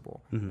unifying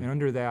principle. And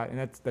under that,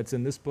 and that's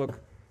in this book,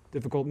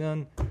 Difficult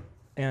Men,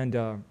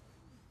 and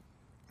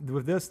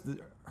with this,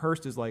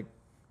 Hearst is like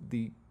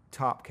the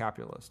top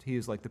capitalist. He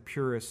is like the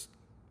purest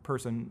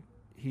person.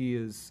 He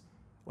is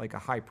like a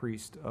high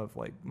priest of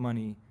like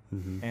money,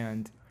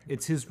 and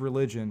it's his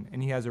religion,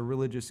 and he has a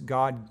religious.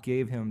 God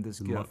gave him this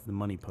gift, the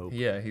money pope.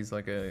 Yeah, he's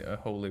like a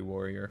holy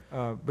warrior.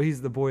 But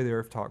he's the boy the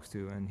earth talks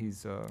to, and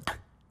he's boy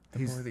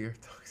the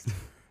earth talks to.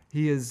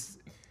 He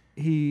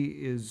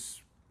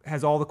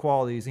has all the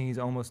qualities, and he's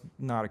almost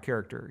not a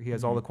character. He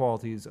has all the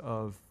qualities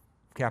of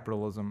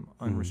capitalism,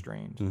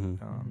 unrestrained.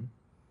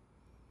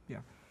 Yeah.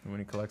 And when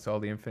he collects all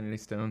the Infinity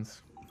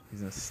Stones,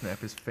 he's gonna snap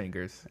his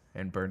fingers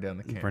and burn down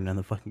the camp. Burn down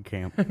the fucking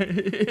camp.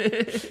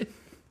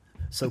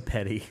 So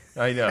petty.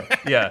 I know.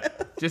 Yeah.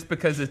 Just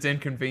because it's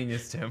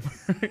inconvenienced him.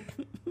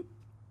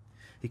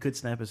 He could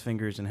snap his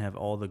fingers and have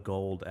all the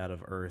gold out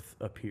of Earth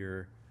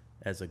appear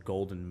as a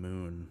golden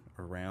moon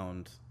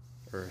around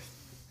Earth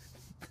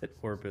that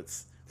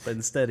orbits. But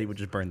instead, he would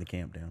just burn the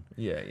camp down.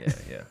 Yeah.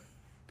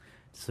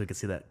 So we could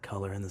see that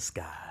color in the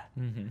sky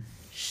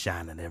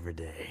shining every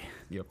day.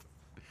 Yep.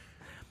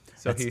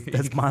 So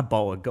that's my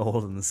ball of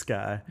gold in the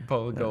sky.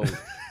 Ball of gold.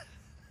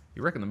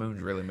 You reckon the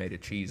moon's really made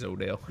of cheese,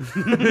 Odell?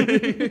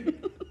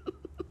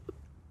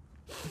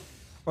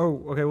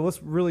 Oh, okay. Well,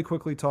 let's really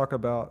quickly talk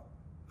about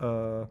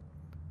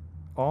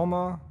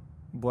Alma,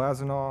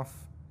 Blazanov,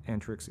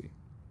 and Trixie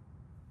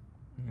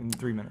in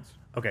 3 minutes.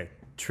 Okay.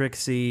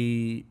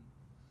 Trixie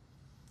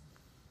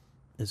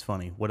is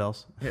funny. What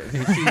else?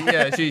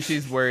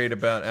 She's worried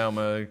about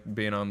Alma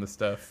being on the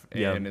stuff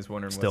and is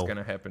wondering what's going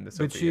to happen to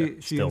Sophia.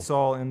 But she and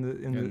Saul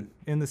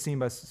in the scene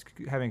by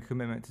having a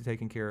commitment to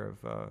taking care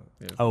of.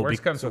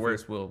 Worst comes to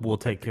worst, we'll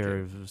take care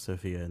of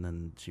Sophia, and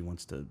then she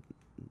wants to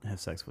have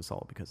sex with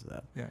Saul because of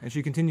that. Yeah, and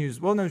she continues.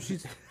 Well, no,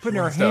 she's putting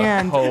her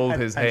hand. Hold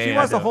his hand. She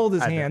wants to hold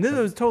his hand. This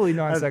was totally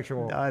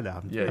non-sexual. I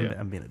know.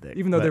 I'm being a dick.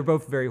 Even though they're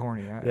both very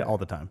horny. All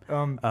the time.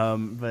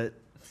 But.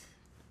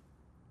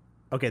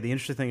 Okay, the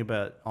interesting thing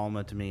about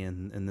Alma to me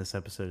in this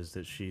episode is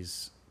that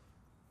she's,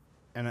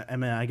 and I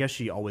mean, I guess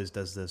she always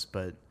does this,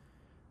 but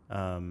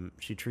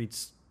she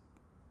treats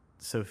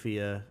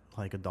Sophia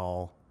like a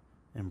doll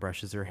and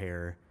brushes her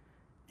hair,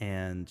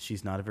 and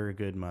she's not a very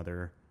good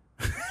mother.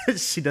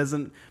 She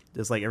doesn't,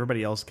 just like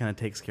everybody else kind of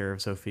takes care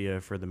of Sophia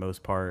for the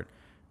most part,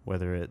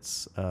 whether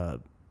it's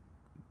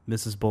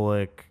Mrs.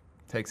 Bullock,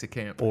 takes a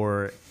camp,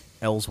 or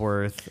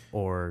Ellsworth,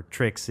 or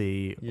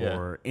Trixie,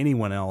 or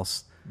anyone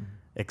else.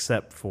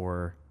 Except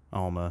for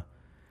Alma,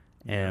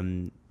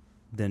 and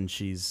then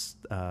she's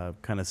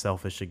kind of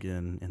selfish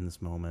again in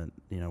this moment,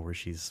 where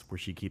she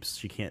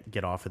can't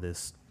get off of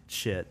this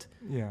shit.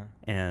 Yeah.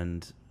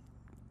 And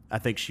I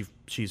think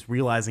she's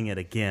realizing it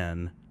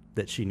again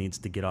that she needs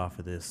to get off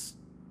of this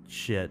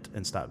shit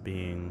and stop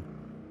being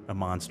a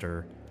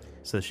monster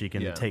so she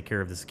can take care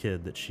of this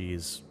kid that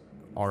she's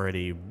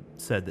already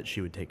said that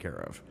she would take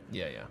care of.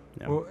 Yeah.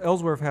 Well,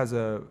 Ellsworth has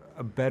a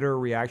better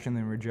reaction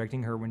than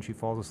rejecting her when she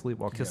falls asleep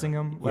while kissing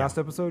him last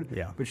episode.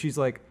 Yeah. But she's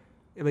like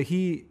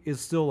he is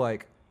still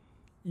like,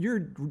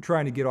 you're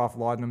trying to get off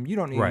laudanum. You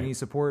don't need any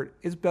support.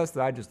 It's best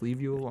that I just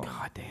leave you alone.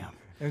 God damn.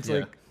 And it's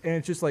and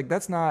it's just like,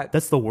 that's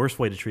the worst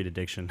way to treat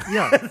addiction.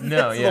 Yeah.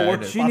 No,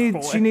 yeah. She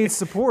needs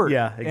support.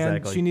 Yeah, exactly.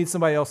 And she needs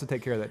somebody else to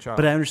take care of that child.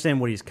 But I understand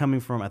what he's coming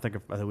from. I think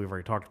we've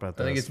already talked about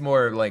this. I think it's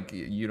more like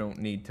you don't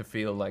need to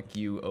feel like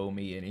you owe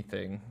me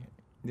anything.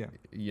 Yeah.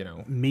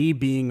 Me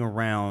being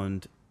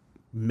around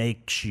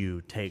makes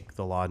you take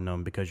the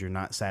laudanum because you're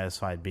not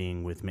satisfied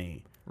being with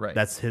me. Right.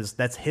 That's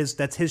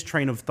his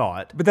train of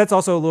thought. But that's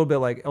also a little bit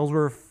like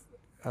Ellsworth,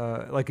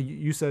 like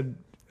you said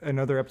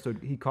another episode,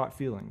 he caught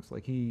feelings.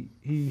 Like he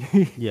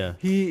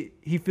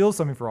feels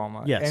something for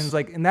Alma. Yes. And it's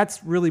like, and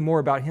that's really more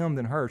about him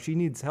than her. She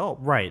needs help.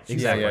 Right.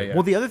 Exactly. Yeah.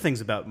 Well, the other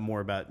thing's more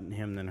about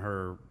him than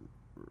her,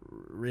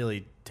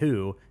 really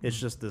too. It's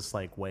just this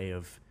like way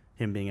of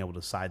him being able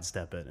to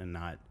sidestep it and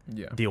not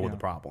deal with the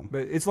problem.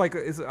 But it's like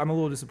I'm a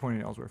little disappointed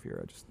in Ellsworth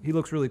here. He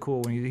looks really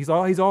cool when he's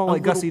all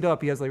like gussied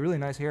up. He has like really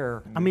nice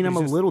hair. I mean, I'm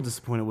a little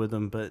disappointed with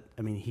him, but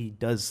I mean, he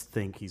does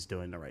think he's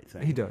doing the right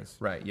thing. He does.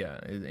 Right,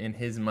 yeah. In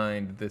his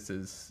mind, this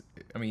is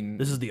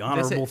the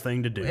honorable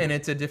thing to do, and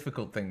it's a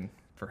difficult thing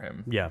for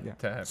him. Yeah.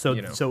 To have,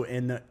 so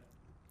in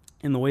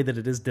the way that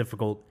it is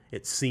difficult,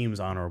 it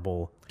seems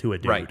honorable to a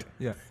dude. Right.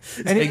 Yeah.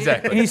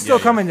 Exactly. And he's still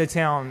coming to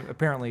town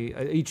apparently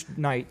each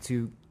night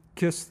to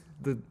kiss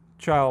the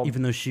child,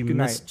 even though she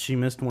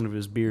missed one of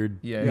his beard.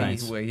 Yeah,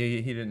 nights.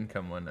 he didn't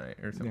come one night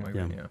or something like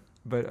that. Yeah,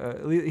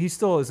 but he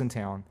still is in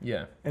town.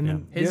 Yeah, and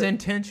then his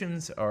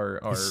intentions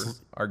are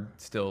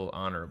still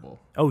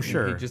honorable. Oh,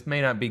 sure. He just may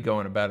not be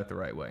going about it the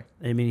right way.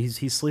 I mean,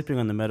 he's sleeping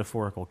on the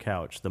metaphorical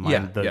couch, the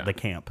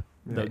camp,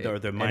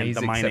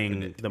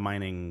 the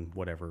mining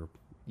whatever.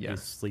 Yeah.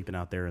 He's sleeping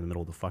out there in the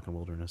middle of the fucking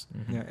wilderness.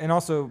 Mm-hmm. Yeah, and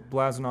also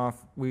Blazanov,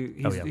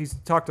 he's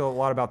talked a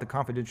lot about the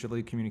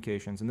confidentiality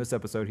communications. In this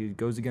episode, he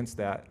goes against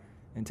that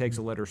and takes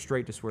a letter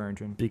straight to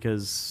Swearingen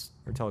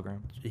or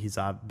telegram.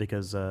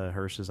 Because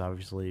Hearst is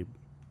obviously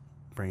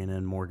bringing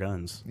in more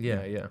guns.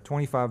 Yeah.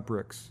 25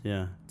 bricks.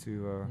 Yeah.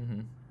 To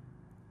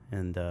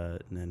and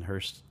then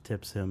Hearst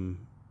tips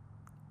him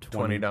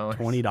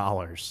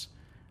 $20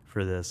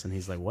 for this, and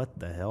he's like, "What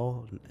the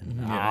hell?"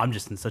 And, I'm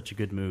just in such a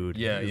good mood.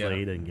 Yeah.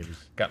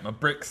 Got my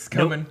bricks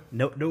coming.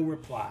 No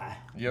reply.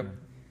 Yep.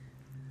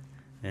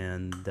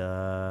 And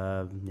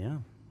that's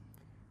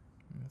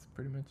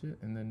pretty much it.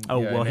 And then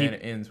it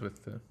ends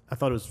with the. I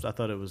thought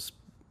it was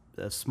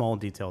a small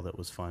detail that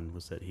was fun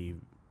was that he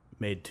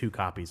made 2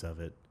 copies of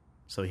it.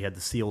 So he had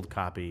the sealed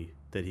copy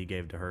that he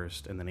gave to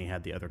Hearst, and then he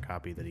had the other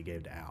copy that he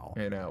gave to Al.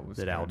 And Al was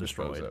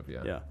destroyed. Of,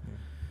 yeah.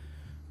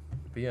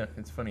 But yeah,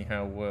 it's funny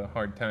how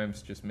hard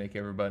times just make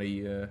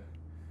everybody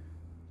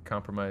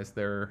compromise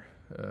their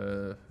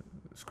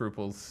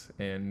scruples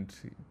and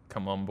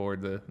come on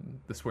board the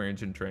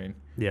Swearingen train.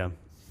 Yeah,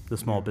 the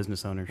small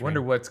business owner train.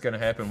 Wonder what's going to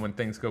happen when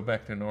things go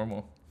back to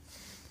normal.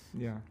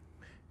 Yeah.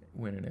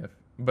 When and if.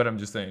 But I'm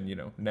just saying,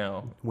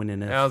 now. When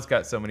and if. Al's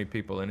got so many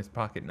people in his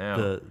pocket now.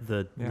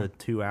 The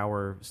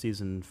 2-hour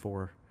season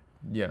 4.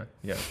 Yeah.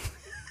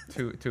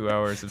 2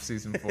 hours of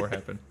season 4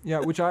 happened. Yeah,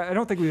 which I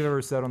don't think we've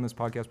ever said on this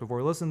podcast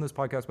before. Listen to this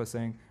podcast by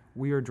saying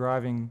we are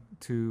driving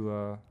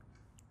to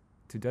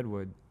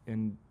Deadwood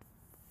in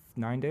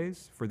 9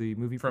 days for the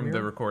movie from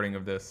premiere. the recording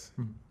of this.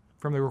 Mm-hmm.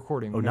 From the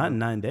recording. Oh, not in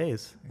 9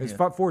 days. It's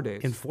about 4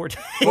 days. In 4 days.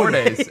 4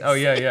 days. Oh,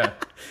 yeah.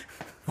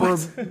 For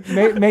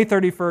May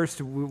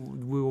 31st,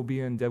 we will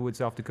be in Deadwood,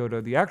 South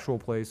Dakota, the actual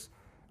place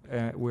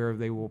where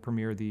they will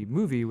premiere the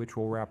movie, which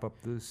will wrap up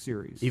the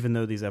series. Even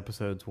though these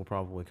episodes will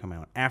probably come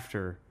out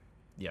after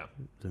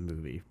the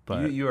movie.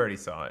 But you already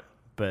saw it.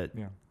 But,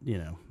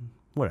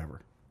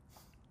 whatever.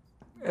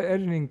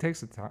 Editing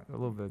takes a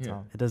little bit of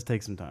time. It does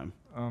take some time.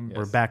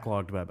 We're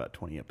backlogged by about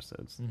 20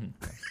 episodes.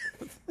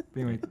 Mm-hmm.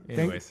 Anyway,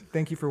 anyways.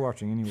 Thank you for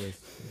watching. Anyways.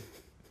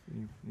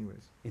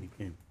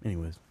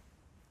 Anyways.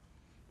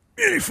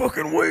 Any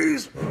fucking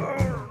ways. All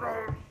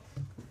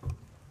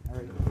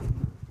right.